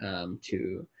connection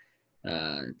to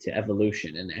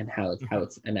evolution and how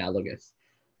it's analogous.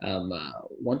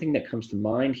 One thing that comes to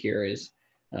mind here is,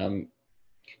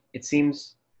 it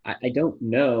seems I don't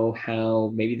know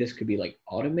how maybe this could be like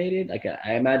automated. Like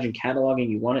I imagine cataloging,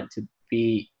 you want it to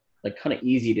be like kind of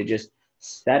easy to just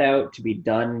set out to be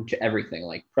done to everything,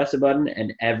 like press a button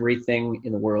and everything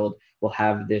in the world will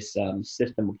have this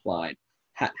system applied.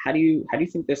 How do you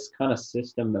think this kind of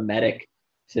system, mimetic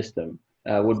system,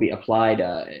 would be applied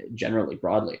generally,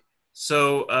 broadly?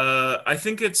 So I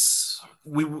think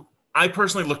I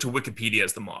personally look to Wikipedia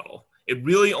as the model. It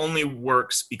really only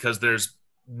works because there's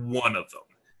one of them.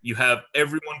 You have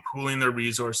everyone pooling their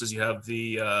resources. You have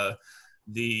the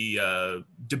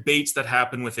debates that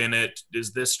happen within it.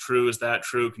 Is this true? Is that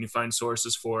true? Can you find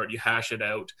sources for it? You hash it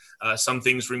out. Some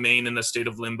things remain in a state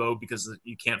of limbo because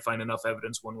you can't find enough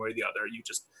evidence one way or the other.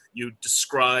 You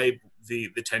describe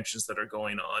the tensions that are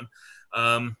going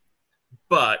on.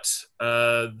 But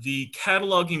the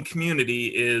cataloging community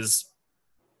is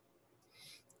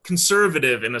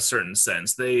conservative in a certain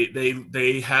sense.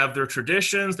 They have their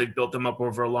traditions. They've built them up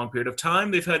over a long period of time.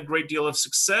 They've had a great deal of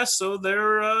success, so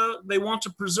they want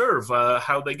to preserve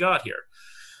how they got here.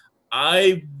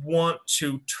 I want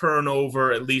to turn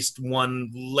over at least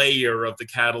one layer of the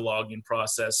cataloging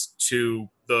process to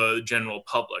the general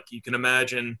public. You can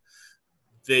imagine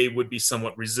they would be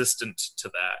somewhat resistant to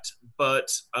that. But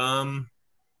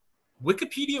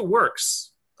Wikipedia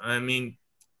works. I mean,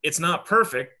 it's not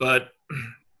perfect, but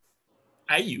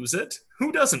I use it.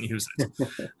 Who doesn't use it?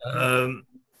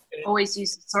 Always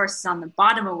use the sources on the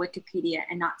bottom of Wikipedia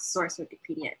and not source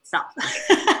Wikipedia itself.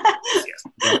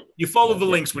 Yes. You follow the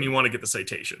links when you want to get the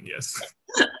citation, yes.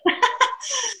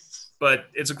 But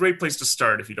it's a great place to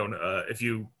start if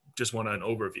you just want an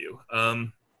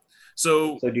overview.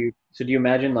 So do you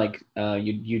imagine like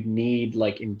you'd need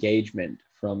like engagement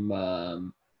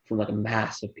from like a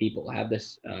mass of people, have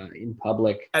this in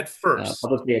public at first,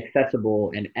 publicly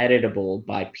accessible and editable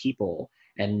by people,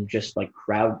 and just like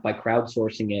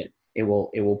crowdsourcing it, it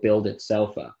will build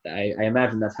itself up. I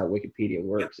imagine that's how Wikipedia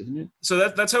works, isn't it? So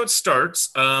that's how it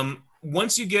starts.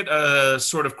 Once you get a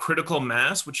sort of critical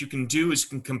mass, what you can do is you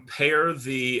can compare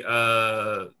the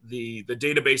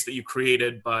database that you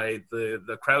created by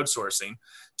the crowdsourcing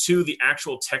to the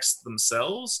actual texts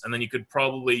themselves, and then you could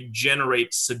probably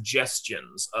generate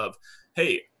suggestions of,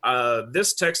 hey,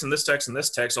 this text and this text and this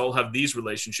text all have these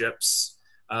relationships,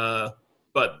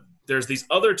 but there's these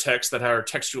other texts that are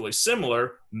textually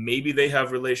similar. Maybe they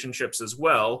have relationships as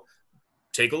well.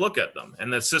 Take a look at them,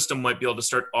 and the system might be able to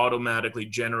start automatically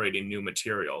generating new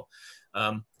material.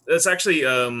 That's actually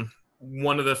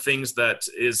one of the things that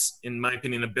is, in my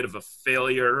opinion, a bit of a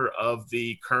failure of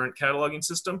the current cataloging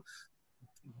system.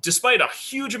 Despite a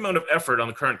huge amount of effort on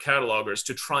the current catalogers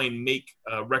to try and make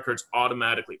records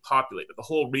automatically populated, the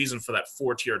whole reason for that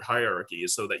 4-tiered hierarchy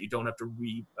is so that you don't have to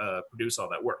reproduce all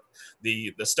that work.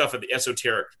 The stuff at the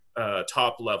esoteric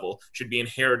top level should be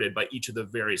inherited by each of the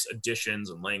various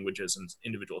editions and languages and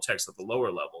individual texts at the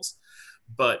lower levels.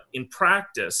 But in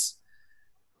practice,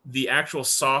 the actual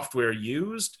software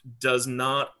used does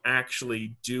not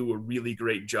actually do a really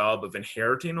great job of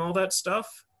inheriting all that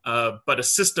stuff. But a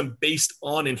system based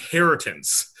on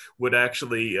inheritance would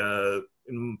actually,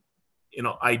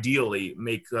 ideally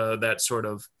make that sort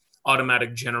of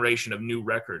automatic generation of new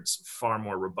records far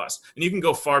more robust. And you can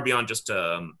go far beyond just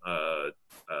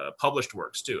published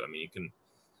works too. I mean, you can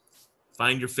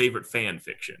find your favorite fan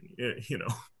fiction, you know.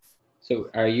 So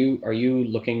are you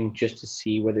looking just to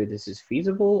see whether this is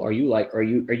feasible? Are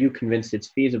you convinced it's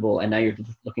feasible and now you're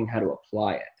just looking how to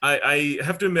apply it? I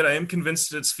have to admit I am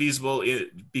convinced it's feasible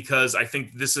because I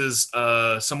think this is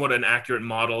somewhat a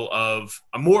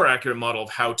more accurate model of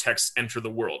how texts enter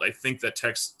the world. I think that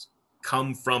texts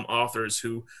come from authors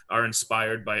who are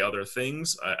inspired by other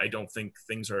things. I don't think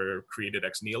things are created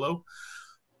ex nihilo.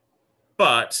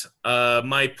 But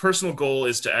my personal goal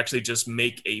is to actually just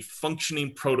make a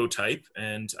functioning prototype,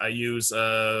 and I use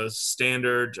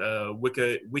standard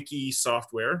wiki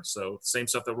software, so same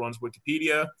stuff that runs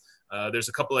Wikipedia. There's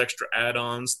a couple extra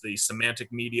add-ons, the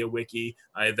Semantic Media Wiki.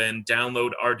 I then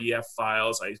download RDF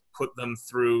files. I put them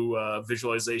through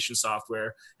visualization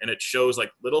software, and it shows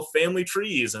like little family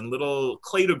trees and little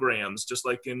cladograms, just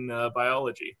like in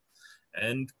biology.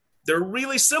 And they're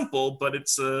really simple, but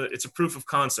it's a proof of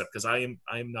concept because I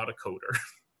am not a coder.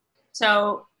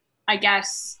 So I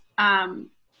guess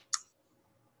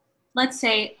let's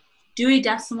say Dewey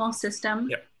Decimal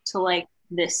System to like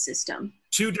this system.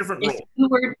 Two different roles.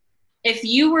 If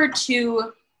you were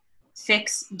to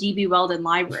fix DB Weldon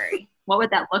Library, what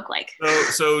would that look like?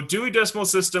 So Dewey Decimal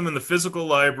System and the physical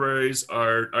libraries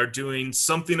are doing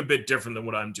something a bit different than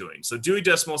what I'm doing. So Dewey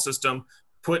Decimal System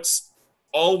puts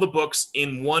all the books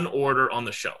in one order on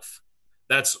the shelf.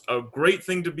 That's a great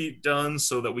thing to be done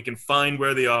so that we can find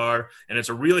where they are, and it's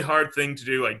a really hard thing to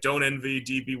do. I don't envy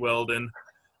DB Weldon.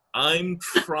 I'm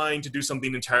trying to do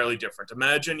something entirely different.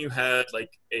 Imagine you had like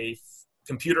a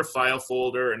computer file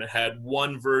folder and it had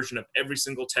one version of every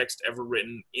single text ever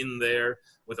written in there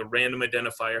with a random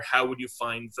identifier. How would you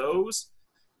find those?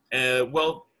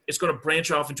 Well, it's going to branch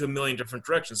off into a million different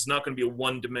directions. It's not going to be a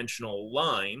one-dimensional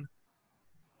line.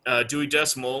 Dewey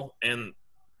Decimal and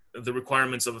the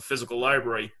requirements of a physical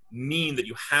library mean that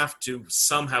you have to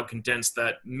somehow condense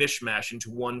that mishmash into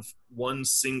one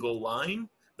single line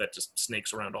that just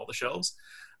snakes around all the shelves.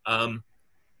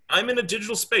 I'm in a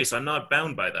digital space. I'm not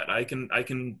bound by that. I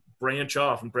can branch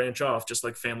off just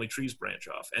like family trees branch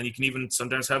off. And you can even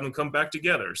sometimes have them come back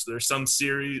together. So there's some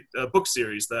book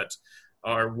series that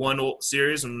are one old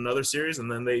series and another series,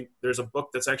 and then there's a book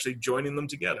that's actually joining them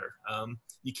together.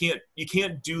 You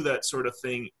can't do that sort of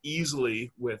thing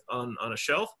easily on a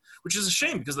shelf, which is a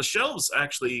shame because the shelves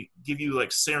actually give you like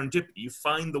serendipity. You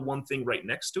find the one thing right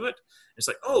next to it. It's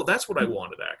like, oh, that's what I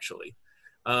wanted actually.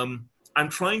 I'm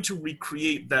trying to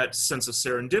recreate that sense of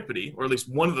serendipity, or at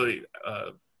least one of the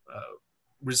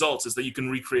results is that you can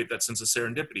recreate that sense of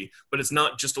serendipity, but it's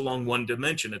not just along one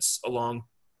dimension. It's along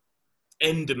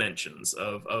n dimensions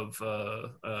of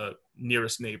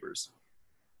nearest neighbors.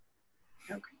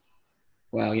 Okay.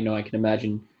 Wow, I can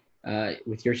imagine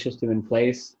with your system in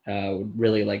place, would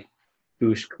really like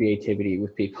boost creativity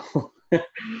with people.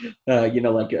 I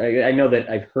know that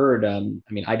I've heard,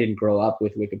 I didn't grow up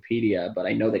with Wikipedia, but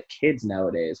I know that kids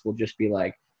nowadays will just be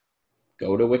like,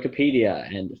 go to Wikipedia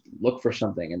and look for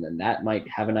something, and then that might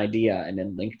have an idea and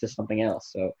then link to something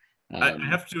else. So I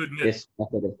have to admit, this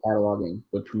method of cataloging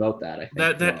would promote that. I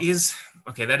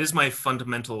think that is my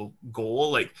fundamental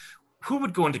goal. Like, who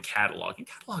would go into cataloging?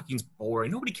 Cataloging's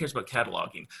boring. Nobody cares about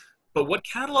cataloging. But what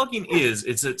cataloging is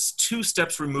it's 2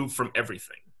 steps removed from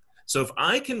everything. So if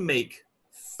I can make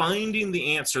finding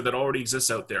the answer that already exists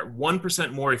out there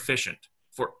 1% more efficient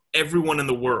for everyone in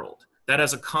the world, that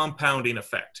has a compounding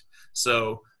effect.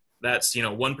 So that's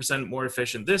 1% more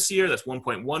efficient this year. That's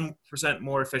 1.1%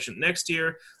 more efficient next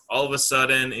year. All of a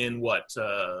sudden, in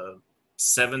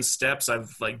 7 steps,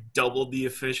 I've like doubled the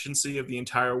efficiency of the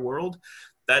entire world.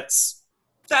 That's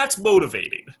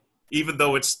motivating, even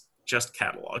though it's just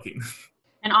cataloging.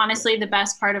 And honestly, the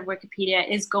best part of Wikipedia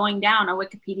is going down a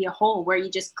Wikipedia hole where you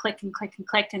just click and click and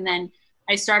click. And then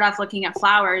I start off looking at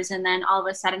flowers, and then all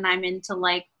of a sudden I'm into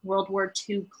like World War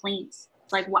II planes.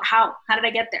 It's like, what, how did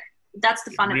I get there? That's the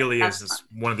fun of it. Really That's is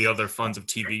one of the other funs of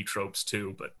TV tropes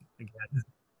too, but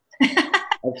again.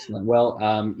 Excellent. Well,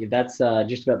 that's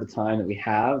just about the time that we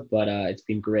have, but it's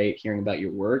been great hearing about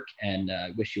your work, and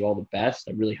I wish you all the best.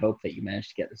 I really hope that you manage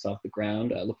to get this off the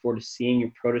ground. I look forward to seeing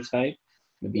your prototype.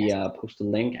 Maybe post a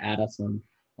link, add us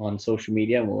on social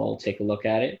media, and we'll all take a look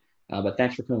at it. But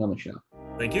thanks for coming on the show.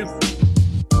 Thank you.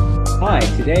 Hi,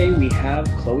 today we have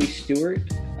Chloe Stewart,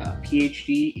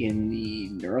 PhD in the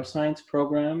neuroscience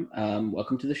program.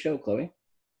 Welcome to the show, Chloe.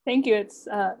 Thank you. It's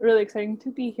really exciting to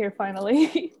be here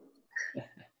finally.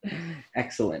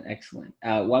 Excellent.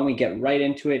 Why don't we get right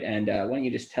into it, and why don't you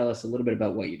just tell us a little bit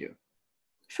about what you do?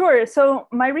 Sure. So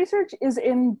my research is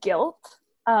in guilt,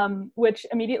 which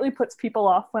immediately puts people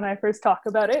off when I first talk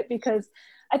about it, because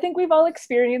I think we've all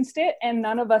experienced it and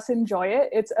none of us enjoy it.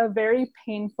 It's a very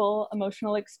painful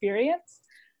emotional experience,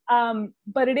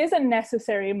 but it is a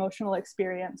necessary emotional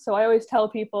experience. So I always tell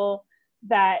people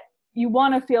that you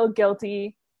want to feel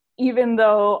guilty, even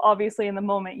though obviously in the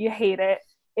moment you hate it.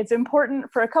 It's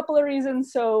important for a couple of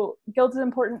reasons. So guilt is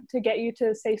important to get you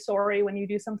to say sorry when you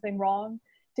do something wrong,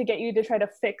 to get you to try to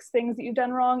fix things that you've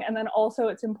done wrong. And then also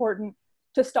it's important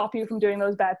to stop you from doing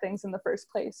those bad things in the first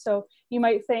place. So you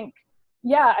might think,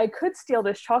 yeah, I could steal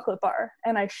this chocolate bar,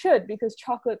 and I should because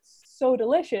chocolate's so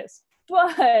delicious,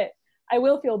 but I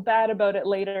will feel bad about it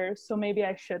later, so maybe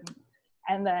I shouldn't.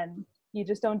 And then you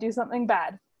just don't do something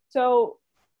bad. So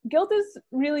guilt is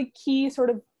really key sort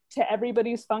of to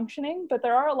everybody's functioning, but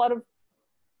there are a lot of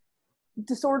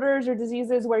disorders or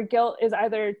diseases where guilt is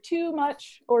either too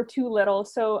much or too little.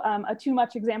 So a too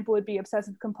much example would be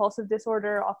obsessive compulsive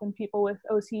disorder. Often people with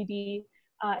OCD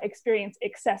experience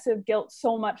excessive guilt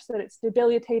so much that it's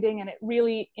debilitating, and it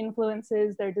really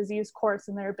influences their disease course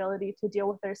and their ability to deal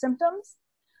with their symptoms.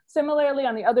 Similarly,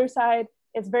 on the other side,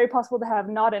 it's very possible to have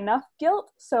not enough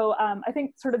guilt. So I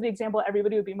think sort of the example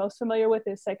everybody would be most familiar with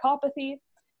is psychopathy.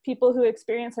 People who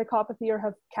experience psychopathy or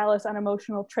have callous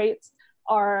unemotional traits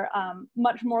are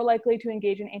much more likely to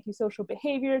engage in antisocial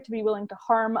behavior, to be willing to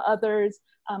harm others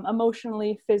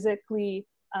emotionally, physically,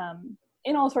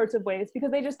 in all sorts of ways,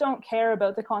 because they just don't care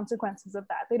about the consequences of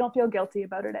that. They don't feel guilty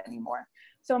about it anymore.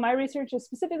 So my research is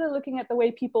specifically looking at the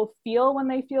way people feel when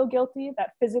they feel guilty,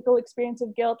 that physical experience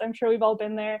of guilt. I'm sure we've all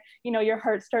been there. You know, your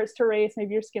heart starts to race,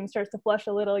 maybe your skin starts to flush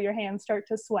a little, your hands start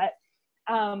to sweat.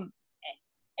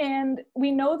 And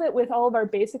we know that with all of our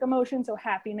basic emotions, so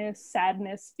happiness,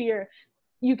 sadness, fear,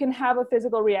 you can have a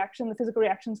physical reaction. The physical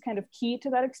reaction is kind of key to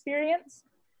that experience.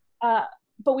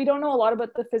 But we don't know a lot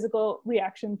about the physical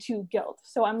reaction to guilt.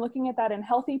 So I'm looking at that in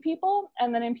healthy people,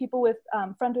 and then in people with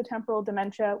frontotemporal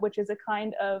dementia, which is a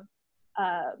kind of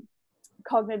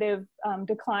cognitive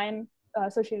decline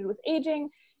associated with aging,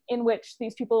 in which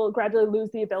these people gradually lose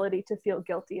the ability to feel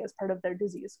guilty as part of their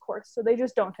disease course. So they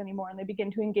just don't anymore, and they begin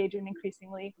to engage in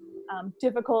increasingly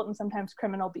difficult and sometimes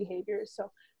criminal behaviors.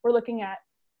 So we're looking at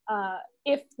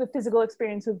if the physical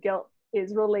experience of guilt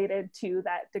is related to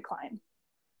that decline.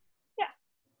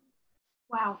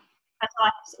 Wow. That's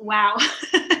awesome.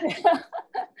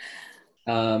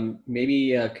 Wow.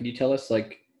 Maybe could you tell us,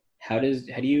 like, how do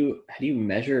you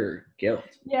measure guilt?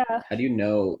 Yeah. How do you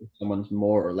know if someone's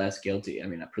more or less guilty? I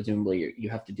mean, presumably you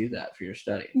have to do that for your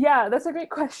study. Yeah, that's a great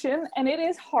question, and it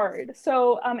is hard.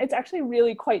 So it's actually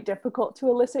really quite difficult to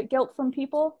elicit guilt from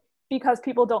people because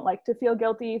people don't like to feel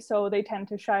guilty, so they tend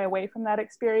to shy away from that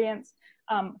experience,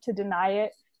 to deny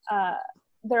it.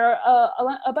 There are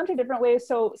a bunch of different ways.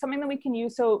 So something that we can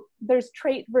use, so there's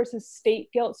trait versus state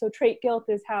guilt. So trait guilt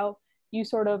is how you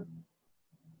sort of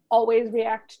always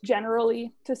react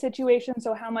generally to situations.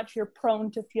 So how much you're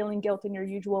prone to feeling guilt in your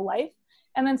usual life.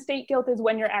 And then state guilt is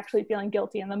when you're actually feeling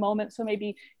guilty in the moment. So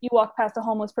maybe you walk past a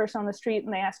homeless person on the street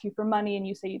and they ask you for money and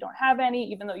you say you don't have any,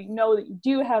 even though you know that you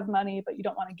do have money, but you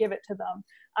don't want to give it to them.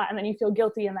 And then you feel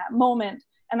guilty in that moment.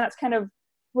 And that's kind of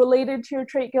related to your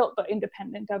trait guilt, but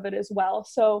independent of it as well.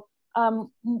 So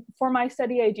for my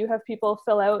study, I do have people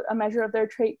fill out a measure of their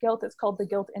trait guilt. It's called the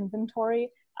guilt inventory.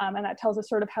 And that tells us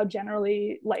sort of how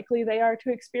generally likely they are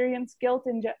to experience guilt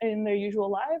in their usual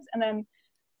lives. And then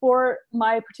for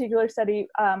my particular study,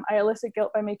 I elicit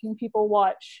guilt by making people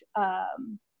watch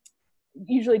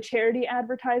usually charity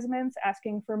advertisements,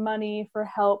 asking for money, for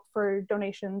help, for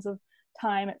donations of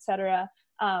time, etc.,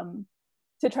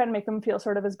 to try to make them feel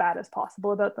sort of as bad as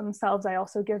possible about themselves. I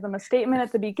also give them a statement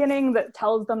at the beginning that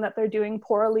tells them that they're doing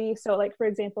poorly. So like, for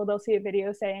example, they'll see a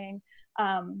video saying,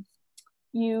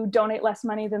 you donate less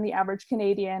money than the average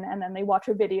Canadian, and then they watch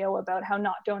a video about how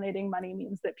not donating money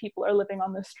means that people are living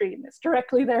on the street and it's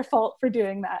directly their fault for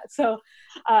doing that. So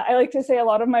I like to say a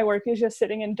lot of my work is just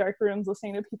sitting in dark rooms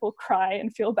listening to people cry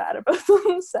and feel bad about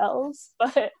themselves,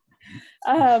 but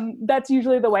that's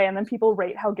usually the way. And then people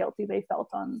rate how guilty they felt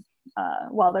on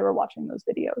while they were watching those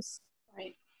videos.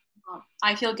 Right. Well,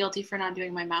 I feel guilty for not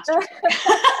doing my master's work.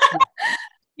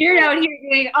 You're out here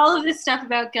doing all of this stuff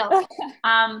about guilt.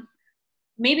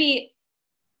 Maybe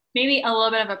a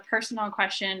little bit of a personal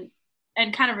question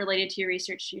and kind of related to your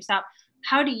research yourself.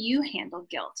 How do you handle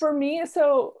guilt? For me,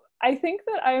 so I think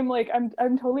that I'm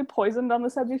totally poisoned on the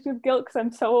subject of guilt because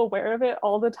I'm so aware of it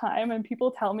all the time, and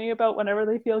people tell me about whenever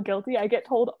they feel guilty. I get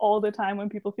told all the time when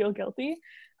people feel guilty,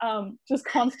 just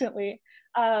constantly.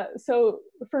 So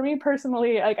for me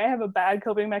personally, like, I have a bad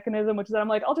coping mechanism, which is that I'm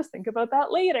like, I'll just think about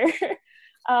that later.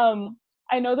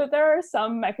 I know that there are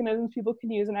some mechanisms people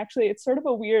can use, and actually it's sort of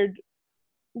a weird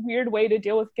way to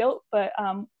deal with guilt, but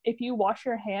if you wash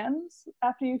your hands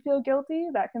after you feel guilty,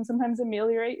 that can sometimes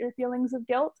ameliorate your feelings of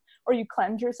guilt, or you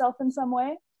cleanse yourself in some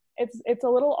way. It's a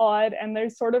little odd, and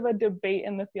there's sort of a debate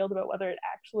in the field about whether it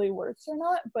actually works or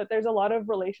not, but there's a lot of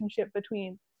relationship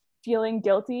between feeling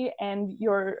guilty and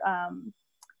your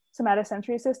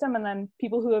somatosensory system. And then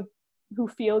people who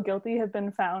feel guilty have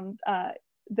been found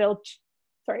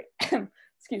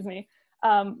excuse me,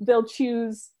 they'll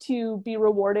choose to be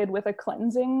rewarded with a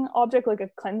cleansing object, like a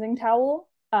cleansing towel,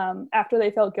 after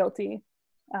they felt guilty,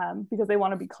 because they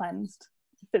want to be cleansed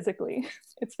physically.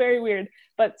 It's very weird,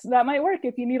 but that might work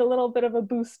if you need a little bit of a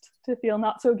boost to feel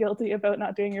not so guilty about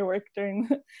not doing your work during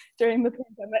the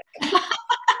pandemic.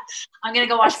 I'm gonna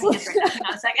go wash my hands right now. Hang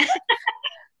on a second.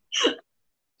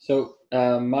 So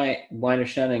my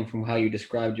understanding from how you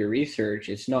described your research,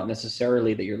 it's not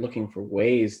necessarily that you're looking for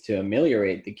ways to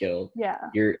ameliorate the guilt. Yeah.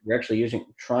 You're actually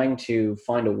trying to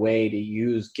find a way to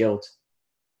use guilt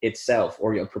itself,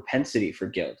 or your propensity for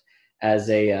guilt,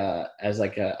 as a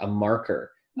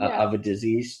marker of a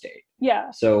disease state.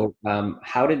 Yeah. So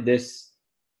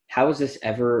how was this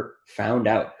ever found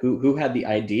out? Who had the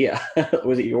idea?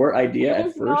 Was it your idea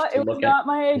at first? It was not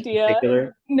my idea.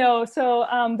 Particular? No. So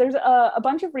there's a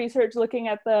bunch of research looking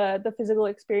at the physical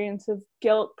experience of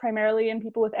guilt, primarily in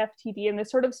people with FTD. And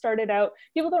this sort of started out,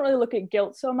 people don't really look at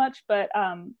guilt so much, but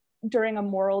during a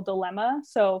moral dilemma.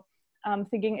 So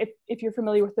thinking if you're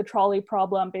familiar with the trolley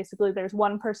problem, basically there's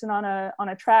one person on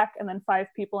a track and then 5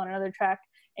 people on another track.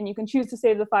 And you can choose to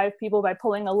save the 5 people by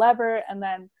pulling a lever, and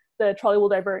then the trolley will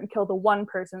divert and kill the one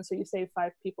person. So you save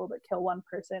 5 people, but kill one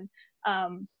person.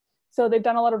 So they've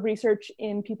done a lot of research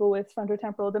in people with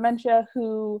frontotemporal dementia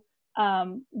who,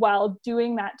 while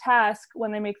doing that task,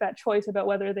 when they make that choice about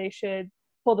whether they should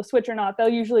pull the switch or not, they'll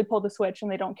usually pull the switch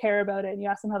and they don't care about it. And you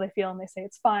ask them how they feel and they say,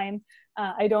 it's fine,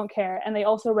 I don't care. And they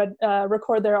also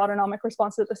record their autonomic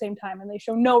responses at the same time, and they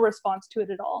show no response to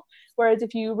it at all. Whereas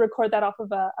if you record that off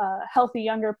of a healthy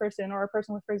younger person, or a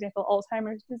person with, for example,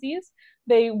 Alzheimer's disease,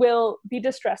 they will be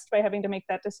distressed by having to make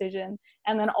that decision.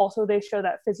 And then also they show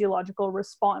that physiological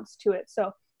response to it.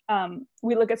 So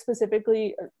we look at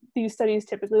specifically, these studies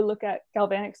typically look at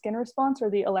galvanic skin response, or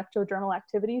the electrodermal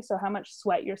activity. So how much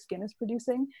sweat your skin is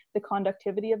producing, the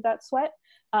conductivity of that sweat.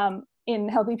 In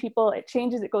healthy people, it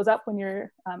changes, it goes up when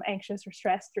you're anxious or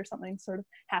stressed or something sort of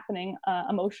happening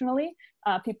emotionally.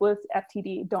 People with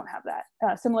FTD don't have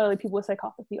that. Similarly, people with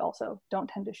psychopathy also don't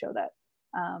tend to show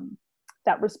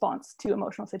that response to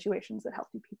emotional situations that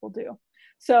healthy people do.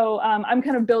 So I'm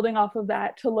kind of building off of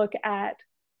that to look at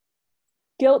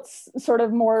guilt sort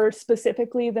of more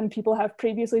specifically than people have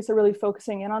previously, so really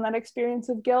focusing in on that experience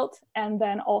of guilt, and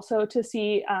then also to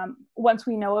see, once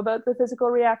we know about the physical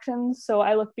reactions, so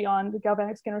I look beyond the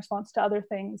galvanic skin response to other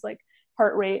things like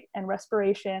heart rate and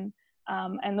respiration,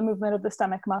 and the movement of the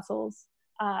stomach muscles,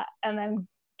 and then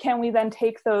can we then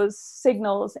take those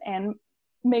signals and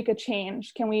make a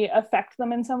change? Can we affect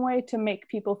them in some way to make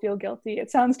people feel guilty? It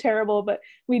sounds terrible, but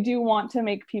we do want to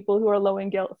make people who are low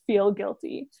in guilt feel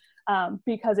guilty.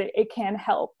 Because it can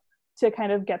help to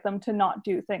kind of get them to not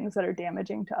do things that are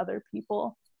damaging to other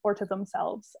people or to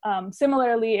themselves.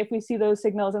 Similarly, if we see those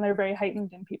signals and they're very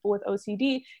heightened in people with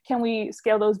OCD, can we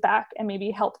scale those back and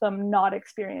maybe help them not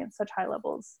experience such high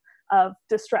levels of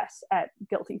distress at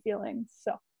guilty feelings?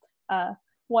 So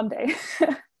one day.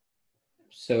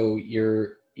 So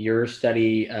your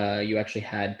study, you actually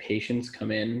had patients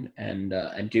come in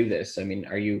and do this. I mean,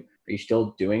 are you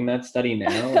still doing that study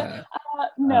now?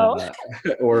 No.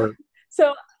 Or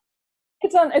so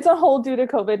It's on hold due to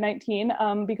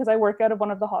COVID-19 because I work out of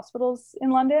one of the hospitals in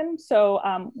London. So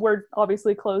we're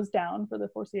obviously closed down for the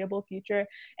foreseeable future.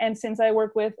 And since I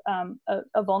work with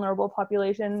a vulnerable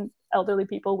population, elderly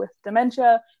people with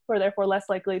dementia, who are therefore less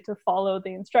likely to follow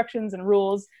the instructions and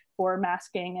rules for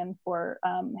masking and for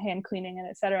hand cleaning and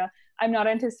etc., I'm not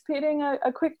anticipating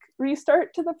a quick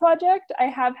restart to the project. I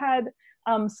have had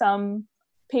some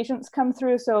patients come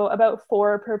through, so about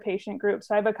 4 per patient group.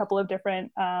 So I have a couple of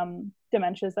different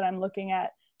dementias that I'm looking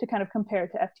at to kind of compare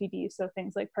to FTD. So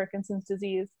things like Parkinson's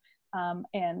disease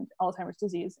and Alzheimer's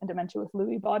disease and dementia with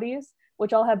Lewy bodies,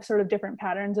 which all have sort of different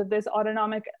patterns of this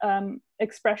autonomic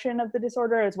expression of the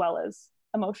disorder as well as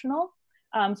emotional.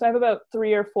 So I have about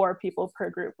 3 or 4 people per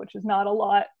group, which is not a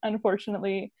lot,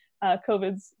 unfortunately.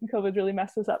 COVID really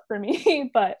messed this up for me,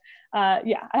 but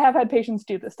yeah, I have had patients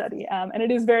do the study, and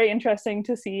it is very interesting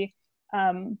to see,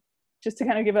 just to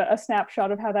kind of give a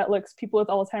snapshot of how that looks. People with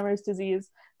Alzheimer's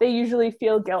disease, they usually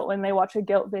feel guilt when they watch a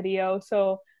guilt video.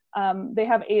 So they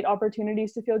have 8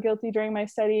 opportunities to feel guilty during my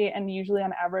study, and usually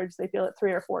on average they feel it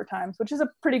 3 or 4 times, which is a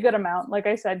pretty good amount. Like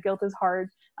I said, guilt is hard,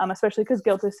 especially because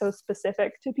guilt is so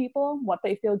specific to people, what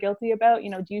they feel guilty about. You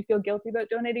know, do you feel guilty about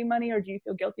donating money, or do you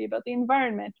feel guilty about the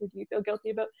environment, or do you feel guilty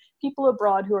about people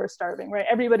abroad who are starving, right?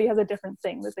 Everybody has a different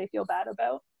thing that they feel bad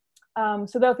about.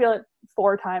 So they'll feel it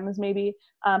 4 times maybe.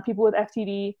 People with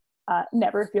FTD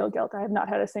never feel guilt. I have not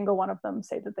had a single one of them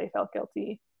say that they felt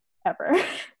guilty ever.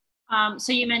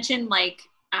 So you mentioned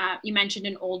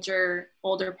an older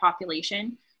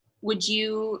population. Would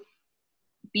you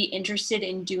be interested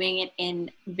in doing it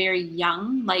in very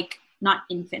young, like not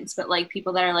infants, but like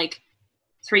people that are like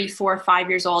 3, 4, 5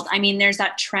 years old? I mean, there's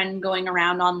that trend going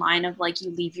around online of like,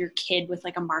 you leave your kid with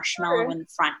like a marshmallow in the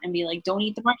front and be like, don't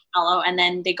eat the marshmallow. And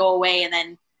then they go away. And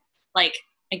then like,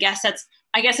 I guess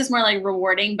it's more like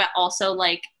rewarding, but also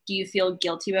like, do you feel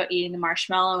guilty about eating the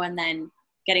marshmallow and then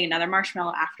getting another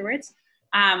marshmallow afterwards?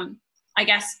 I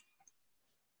guess,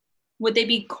 would they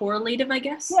be correlative, I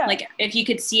guess? Yeah. Like if you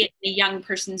could see it in a young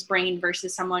person's brain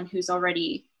versus someone who's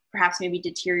already perhaps maybe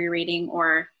deteriorating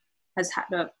or has had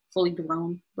a fully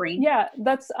grown brain? Yeah,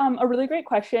 that's a really great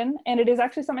question. And it is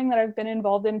actually something that I've been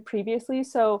involved in previously.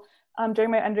 So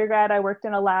during my undergrad, I worked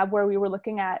in a lab where we were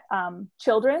looking at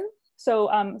children. So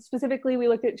specifically, we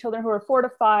looked at children who are 4 to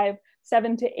 5,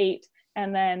 7 to 8,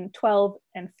 and then 12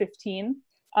 and 15.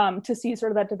 To see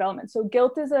sort of that development. So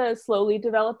guilt is a slowly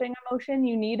developing emotion.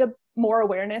 You need more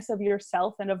awareness of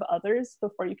yourself and of others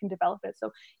before you can develop it.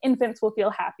 So infants will feel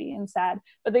happy and sad,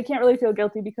 but they can't really feel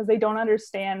guilty because they don't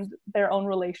understand their own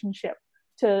relationship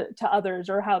to others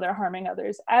or how they're harming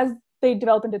others. As they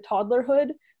develop into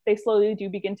toddlerhood, they slowly do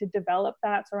begin to develop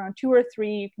that. So around 2 or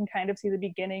 3, you can kind of see the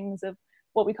beginnings of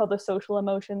what we call the social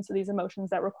emotions. So these emotions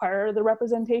that require the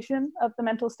representation of the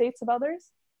mental states of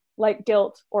others, like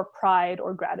guilt or pride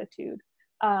or gratitude.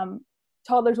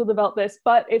 Toddlers will develop this,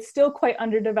 but it's still quite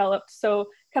underdeveloped. So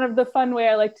kind of the fun way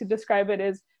I like to describe it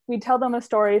is we tell them a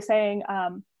story saying,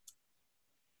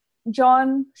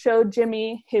 John showed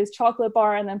Jimmy his chocolate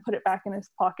bar and then put it back in his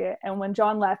pocket. And when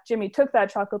John left, Jimmy took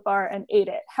that chocolate bar and ate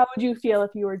it. How would you feel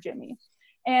if you were Jimmy?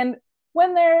 And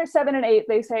when they're 7 and 8,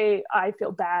 they say, I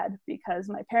feel bad because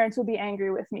my parents will be angry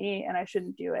with me and I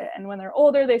shouldn't do it. And when they're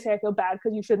older, they say, I feel bad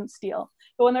because you shouldn't steal.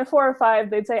 But when they're 4 or 5,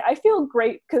 they'd say, I feel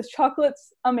great because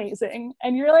chocolate's amazing.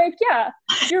 And you're like, yeah,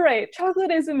 you're right.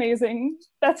 Chocolate is amazing.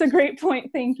 That's a great point.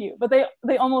 Thank you. But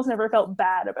they almost never felt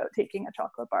bad about taking a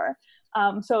chocolate bar.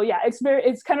 So yeah,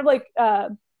 it's kind of like,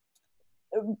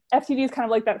 FTD is kind of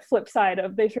like that flip side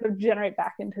of they sort of generate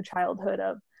back into childhood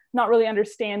of not really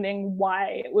understanding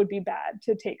why it would be bad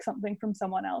to take something from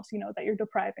someone else, you know, that you're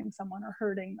depriving someone or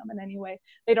hurting them in any way.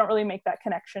 They don't really make that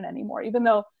connection anymore, even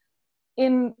though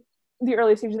in the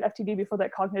early stages of FTD, before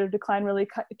that cognitive decline really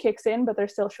kicks in, but they're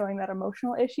still showing that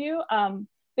emotional issue.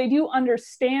 They do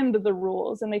understand the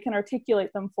rules and they can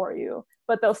articulate them for you,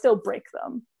 but they'll still break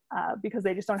them because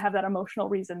they just don't have that emotional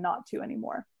reason not to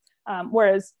anymore.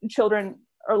 Whereas children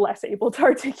are less able to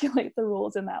articulate the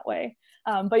rules in that way.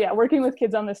 But yeah, working with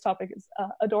kids on this topic is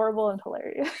adorable and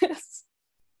hilarious. I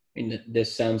mean,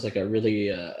 this sounds like a really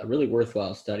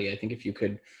worthwhile study. I think if you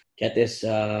could get this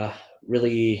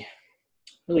really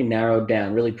narrowed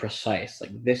down, really precise,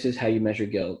 like this is how you measure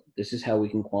guilt, this is how we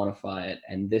can quantify it,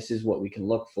 and this is what we can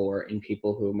look for in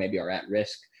people who maybe are at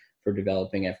risk for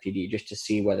developing FTD, just to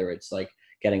see whether it's like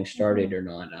getting started or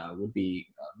not, would be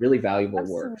really valuable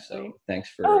work. So thanks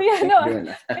for doing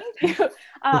that. Thank you.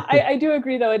 I do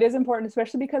agree, though. It is important,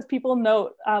 especially because people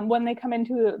note when they come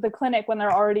into the clinic, when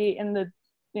they're already in the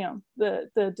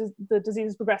disease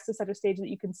has progressed to such a stage that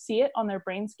you can see it on their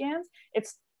brain scans,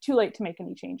 it's too late to make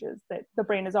any changes, that the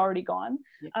brain is already gone.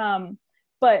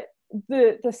 But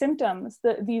the symptoms,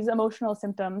 these emotional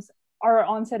symptoms are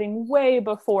onsetting way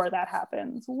before that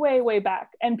happens, way back.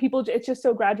 And people, it's just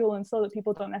so gradual and slow that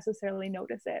people don't necessarily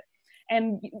notice it.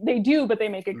 And they do, but they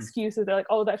make excuses. They're like,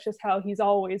 oh, that's just how he's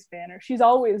always been, or she's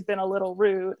always been a little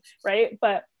rude, right?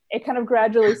 But it kind of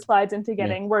gradually slides into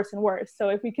getting worse and worse. So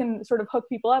if we can sort of hook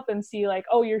people up and see like,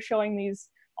 oh, you're showing these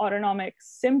autonomic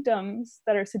symptoms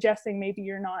that are suggesting maybe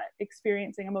you're not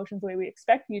experiencing emotions the way we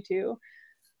expect you to,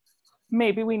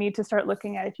 maybe we need to start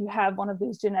looking at if you have one of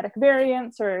these genetic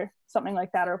variants or something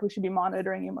like that, or if we should be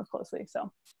monitoring you more closely.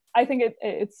 So I think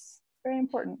it's very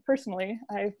important. Personally,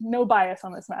 I have no bias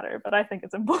on this matter, but I think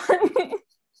it's important.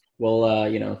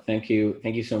 Well, thank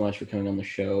you so much for coming on the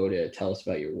show to tell us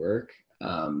about your work.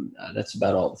 That's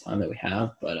about all the time that we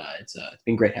have, but it's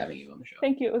been great having you on the show.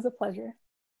 Thank you. It was a pleasure.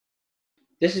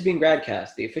 This has been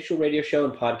GradCast, the official radio show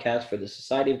and podcast for the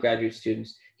Society of Graduate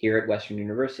Students here at Western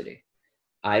University.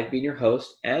 I've been your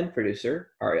host and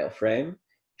producer, Ariel Frame,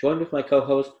 joined with my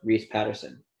co-host, Reese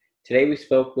Patterson. Today we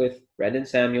spoke with Brendan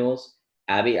Samuels,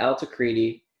 Abby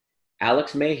Altacredi,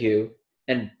 Alex Mayhew,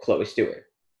 and Chloe Stewart.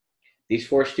 These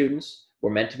 4 students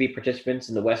were meant to be participants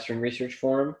in the Western Research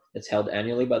Forum that's held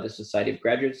annually by the Society of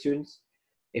Graduate Students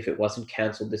if it wasn't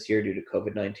canceled this year due to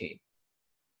COVID-19.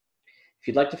 If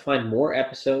you'd like to find more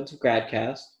episodes of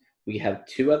GradCast, we have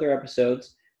 2 other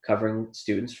episodes covering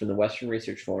students from the Western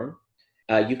Research Forum.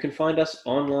 You can find us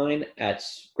online at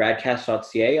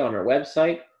gradcast.ca on our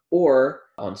website, or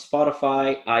on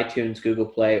Spotify, iTunes, Google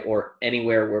Play, or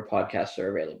anywhere where podcasts are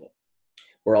available.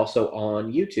 We're also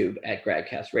on YouTube at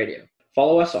GradCast Radio.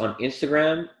 Follow us on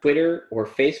Instagram, Twitter, or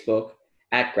Facebook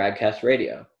at GradCast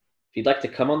Radio. If you'd like to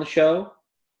come on the show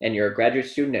and you're a graduate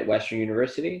student at Western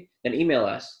University, then email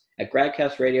us at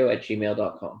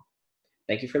gradcastradio@gmail.com.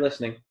 Thank you for listening.